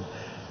go and,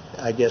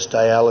 I guess,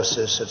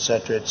 dialysis,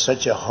 etc. It's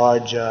such a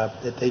hard job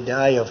that they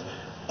die of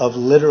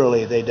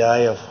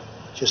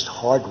just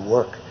hard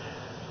work.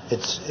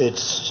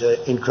 It's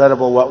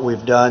incredible what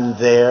we've done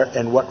there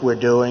and what we're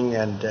doing,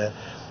 and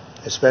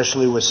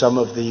especially with some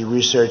of the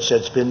research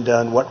that's been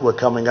done, what we're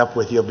coming up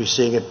with. You'll be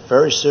seeing it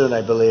very soon,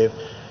 I believe.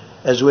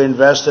 As we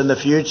invest in the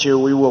future,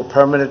 we will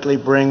permanently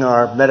bring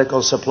our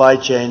medical supply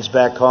chains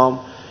back home.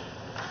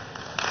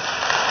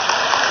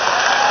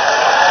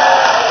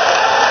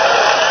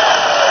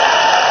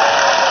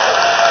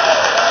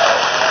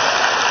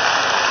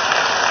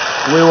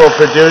 We will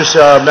produce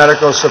our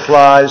medical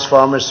supplies,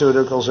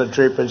 pharmaceuticals, and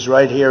treatments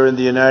right here in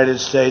the United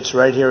States,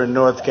 right here in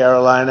North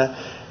Carolina.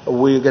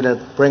 We're going to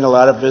bring a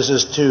lot of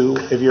business too.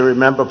 If you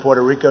remember,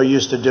 Puerto Rico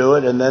used to do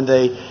it, and then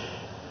they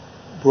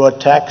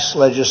brought tax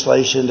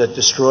legislation that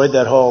destroyed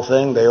that whole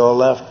thing. They all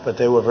left, but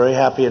they were very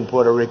happy in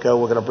Puerto Rico.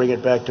 We're going to bring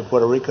it back to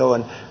Puerto Rico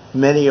and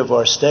many of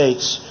our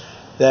states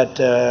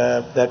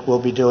that will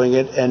be doing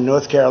it. And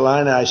North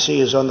Carolina, I see,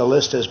 is on the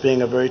list as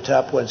being a very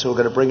top one, so we're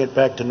going to bring it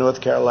back to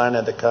North Carolina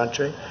and the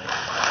country.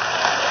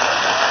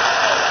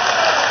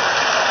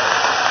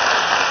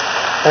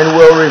 And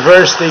we'll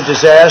reverse the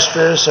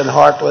disastrous and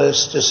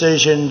heartless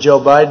decision Joe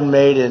Biden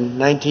made in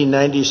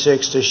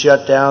 1996 to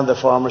shut down the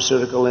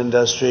pharmaceutical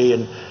industry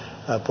in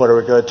Puerto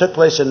Rico. It took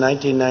place in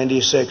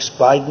 1996.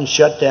 Biden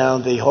shut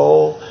down the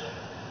whole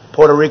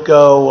Puerto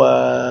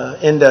Rico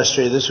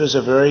industry. This was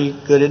a very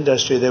good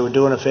industry. They were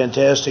doing a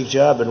fantastic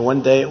job, and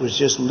one day it was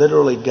just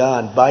literally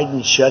gone.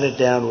 Biden shut it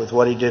down with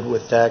what he did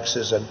with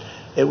taxes, and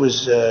it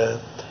was a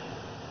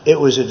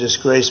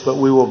disgrace, but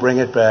we will bring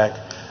it back.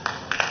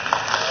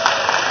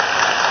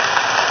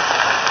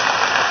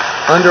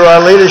 Under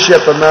our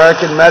leadership,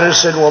 American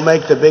medicine will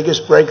make the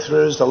biggest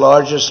breakthroughs, the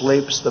largest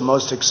leaps, the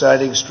most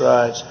exciting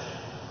strides,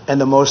 and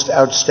the most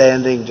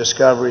outstanding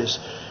discoveries.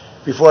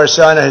 Before I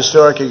sign a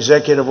historic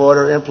executive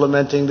order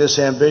implementing this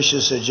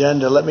ambitious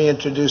agenda, let me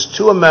introduce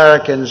two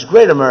Americans,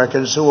 great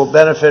Americans, who will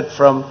benefit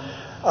from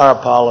our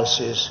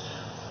policies.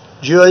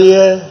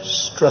 Julia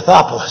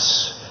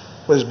Strathopoulos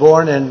was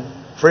born in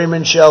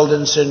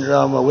Freeman-Sheldon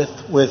syndrome,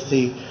 with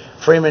the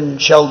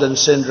Freeman-Sheldon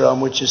syndrome,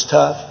 which is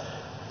tough,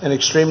 an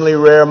extremely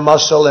rare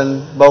muscle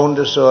and bone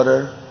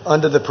disorder.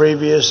 Under the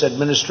previous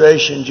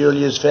administration,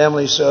 Julia's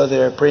family saw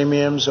their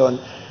premiums on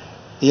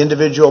the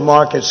individual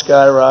market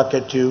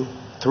skyrocket to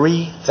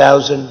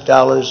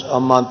 $3,000 a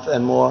month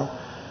and more.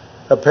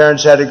 Her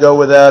parents had to go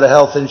without a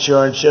health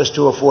insurance just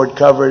to afford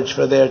coverage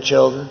for their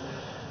children.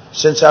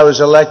 Since I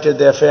was elected,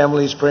 their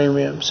family's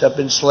premiums have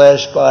been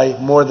slashed by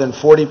more than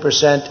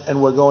 40%,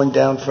 and we're going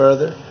down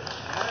further.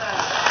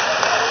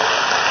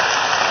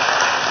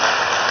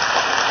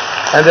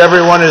 And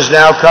everyone is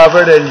now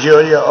covered, and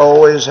Julia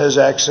always has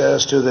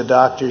access to the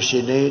doctor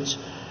she needs.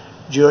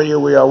 Julia,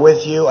 we are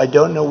with you. I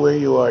don't know where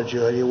you are,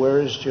 Julia.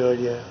 Where is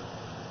Julia?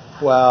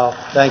 Wow.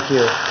 Thank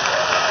you.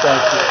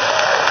 Thank you.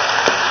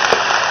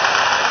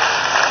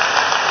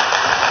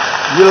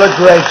 You look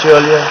great,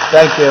 Julia.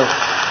 Thank you.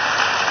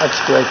 That's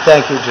great.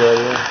 Thank you,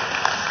 Julia.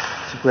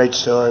 It's a great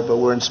story, but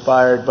we're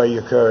inspired by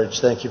your courage.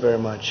 Thank you very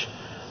much.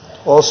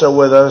 Also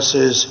with us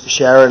is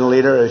Sharon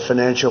Leader, a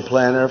financial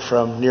planner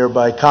from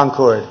nearby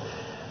Concord.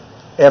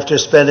 After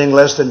spending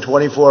less than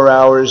 24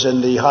 hours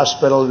in the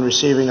hospital and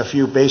receiving a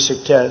few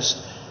basic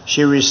tests,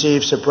 she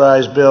received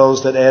surprise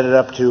bills that added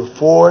up to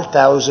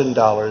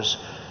 $4,000.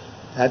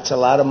 That's a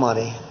lot of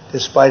money.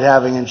 Despite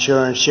having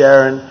insurance,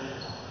 Sharon,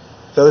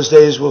 those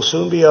days will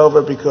soon be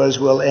over because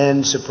we'll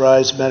end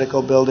surprise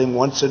medical billing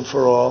once and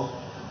for all.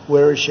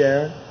 Where is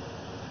Sharon?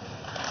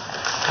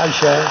 Hi,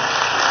 Sharon.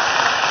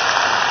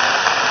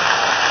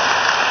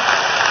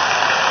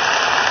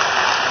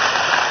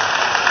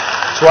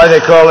 That's why they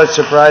call it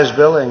surprise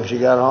billing. She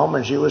got home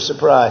and she was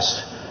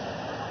surprised.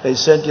 They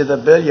sent you the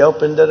bill, you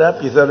opened it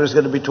up, you thought it was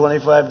going to be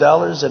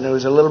 $25, and it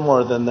was a little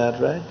more than that,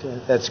 right?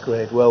 That's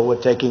great. Well,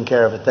 we're taking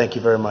care of it. Thank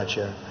you very much,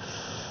 Sharon.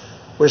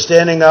 We're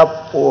standing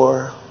up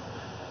for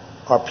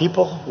our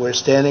people. We're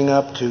standing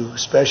up to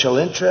special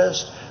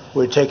interests.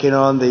 We're taking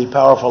on the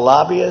powerful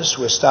lobbyists.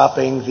 We're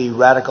stopping the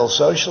radical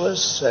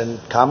socialists and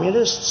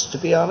communists, to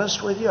be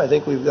honest with you. I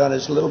think we've gone a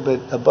little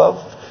bit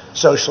above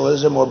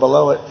socialism or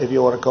below it, if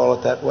you want to call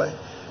it that way.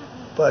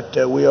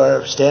 But we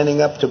are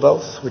standing up to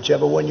both,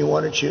 whichever one you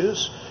want to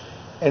choose.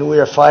 And we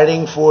are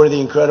fighting for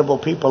the incredible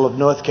people of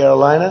North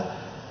Carolina.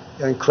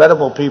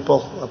 Incredible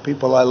people,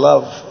 people I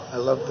love. I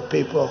love the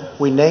people.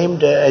 We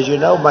named, as you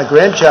know, my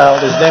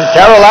grandchild is named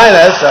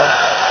Carolina, so.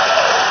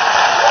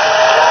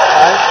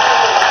 Right?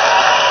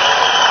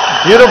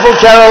 Beautiful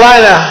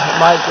Carolina,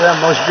 my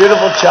most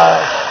beautiful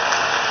child.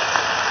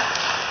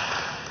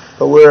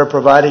 But we're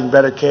providing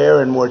better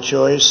care and more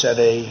choice at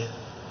a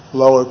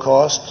lower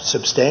cost,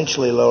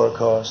 substantially lower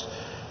cost.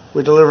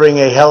 We're delivering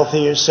a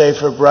healthier,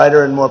 safer,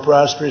 brighter, and more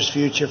prosperous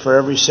future for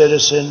every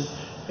citizen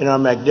in our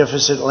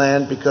magnificent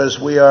land because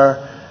we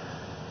are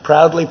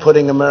proudly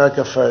putting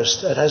America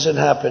first. That hasn't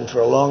happened for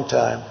a long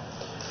time.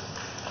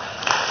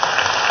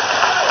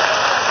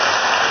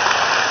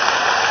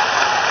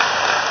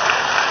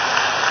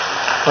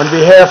 On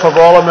behalf of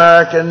all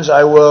Americans,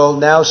 I will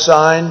now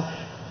sign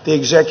the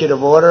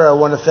executive order. I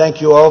want to thank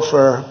you all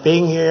for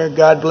being here.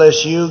 God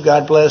bless you.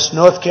 God bless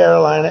North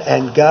Carolina.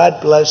 And God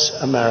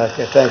bless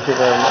America. Thank you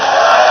very much.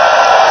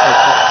 Thank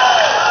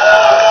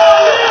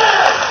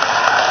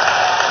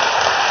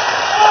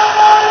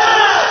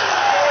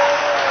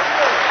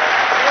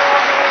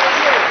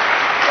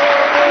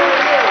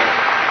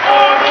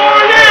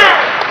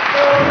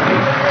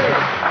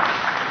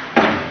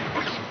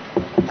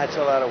you. That's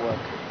a lot of work.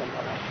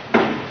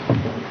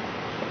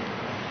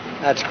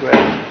 That's great.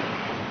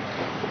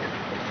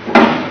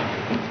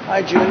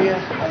 Hi, Julia.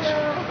 Hello.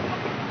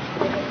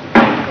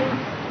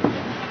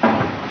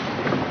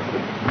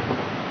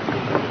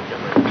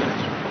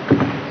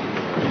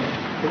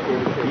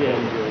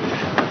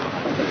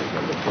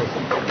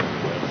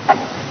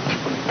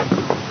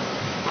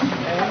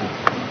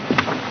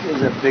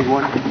 Here's a big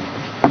one.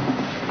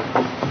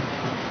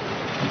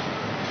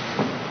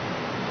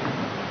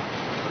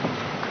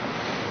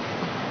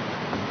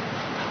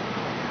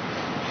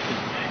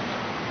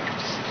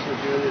 So,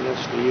 Julia,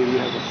 that's for you. You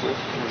have a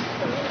first one.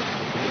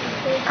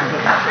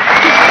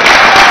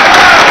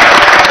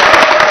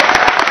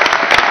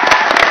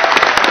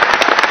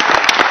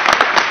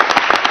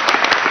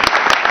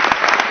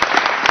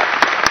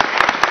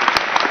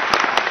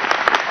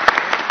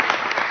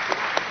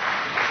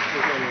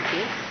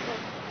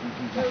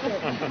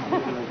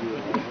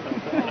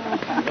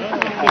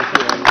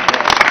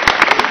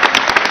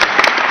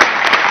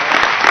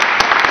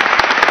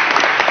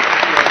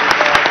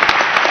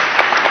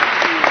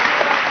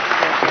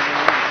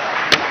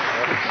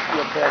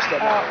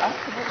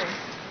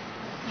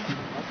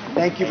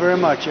 Thank you very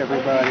much,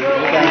 everybody.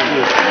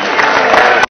 Thank you.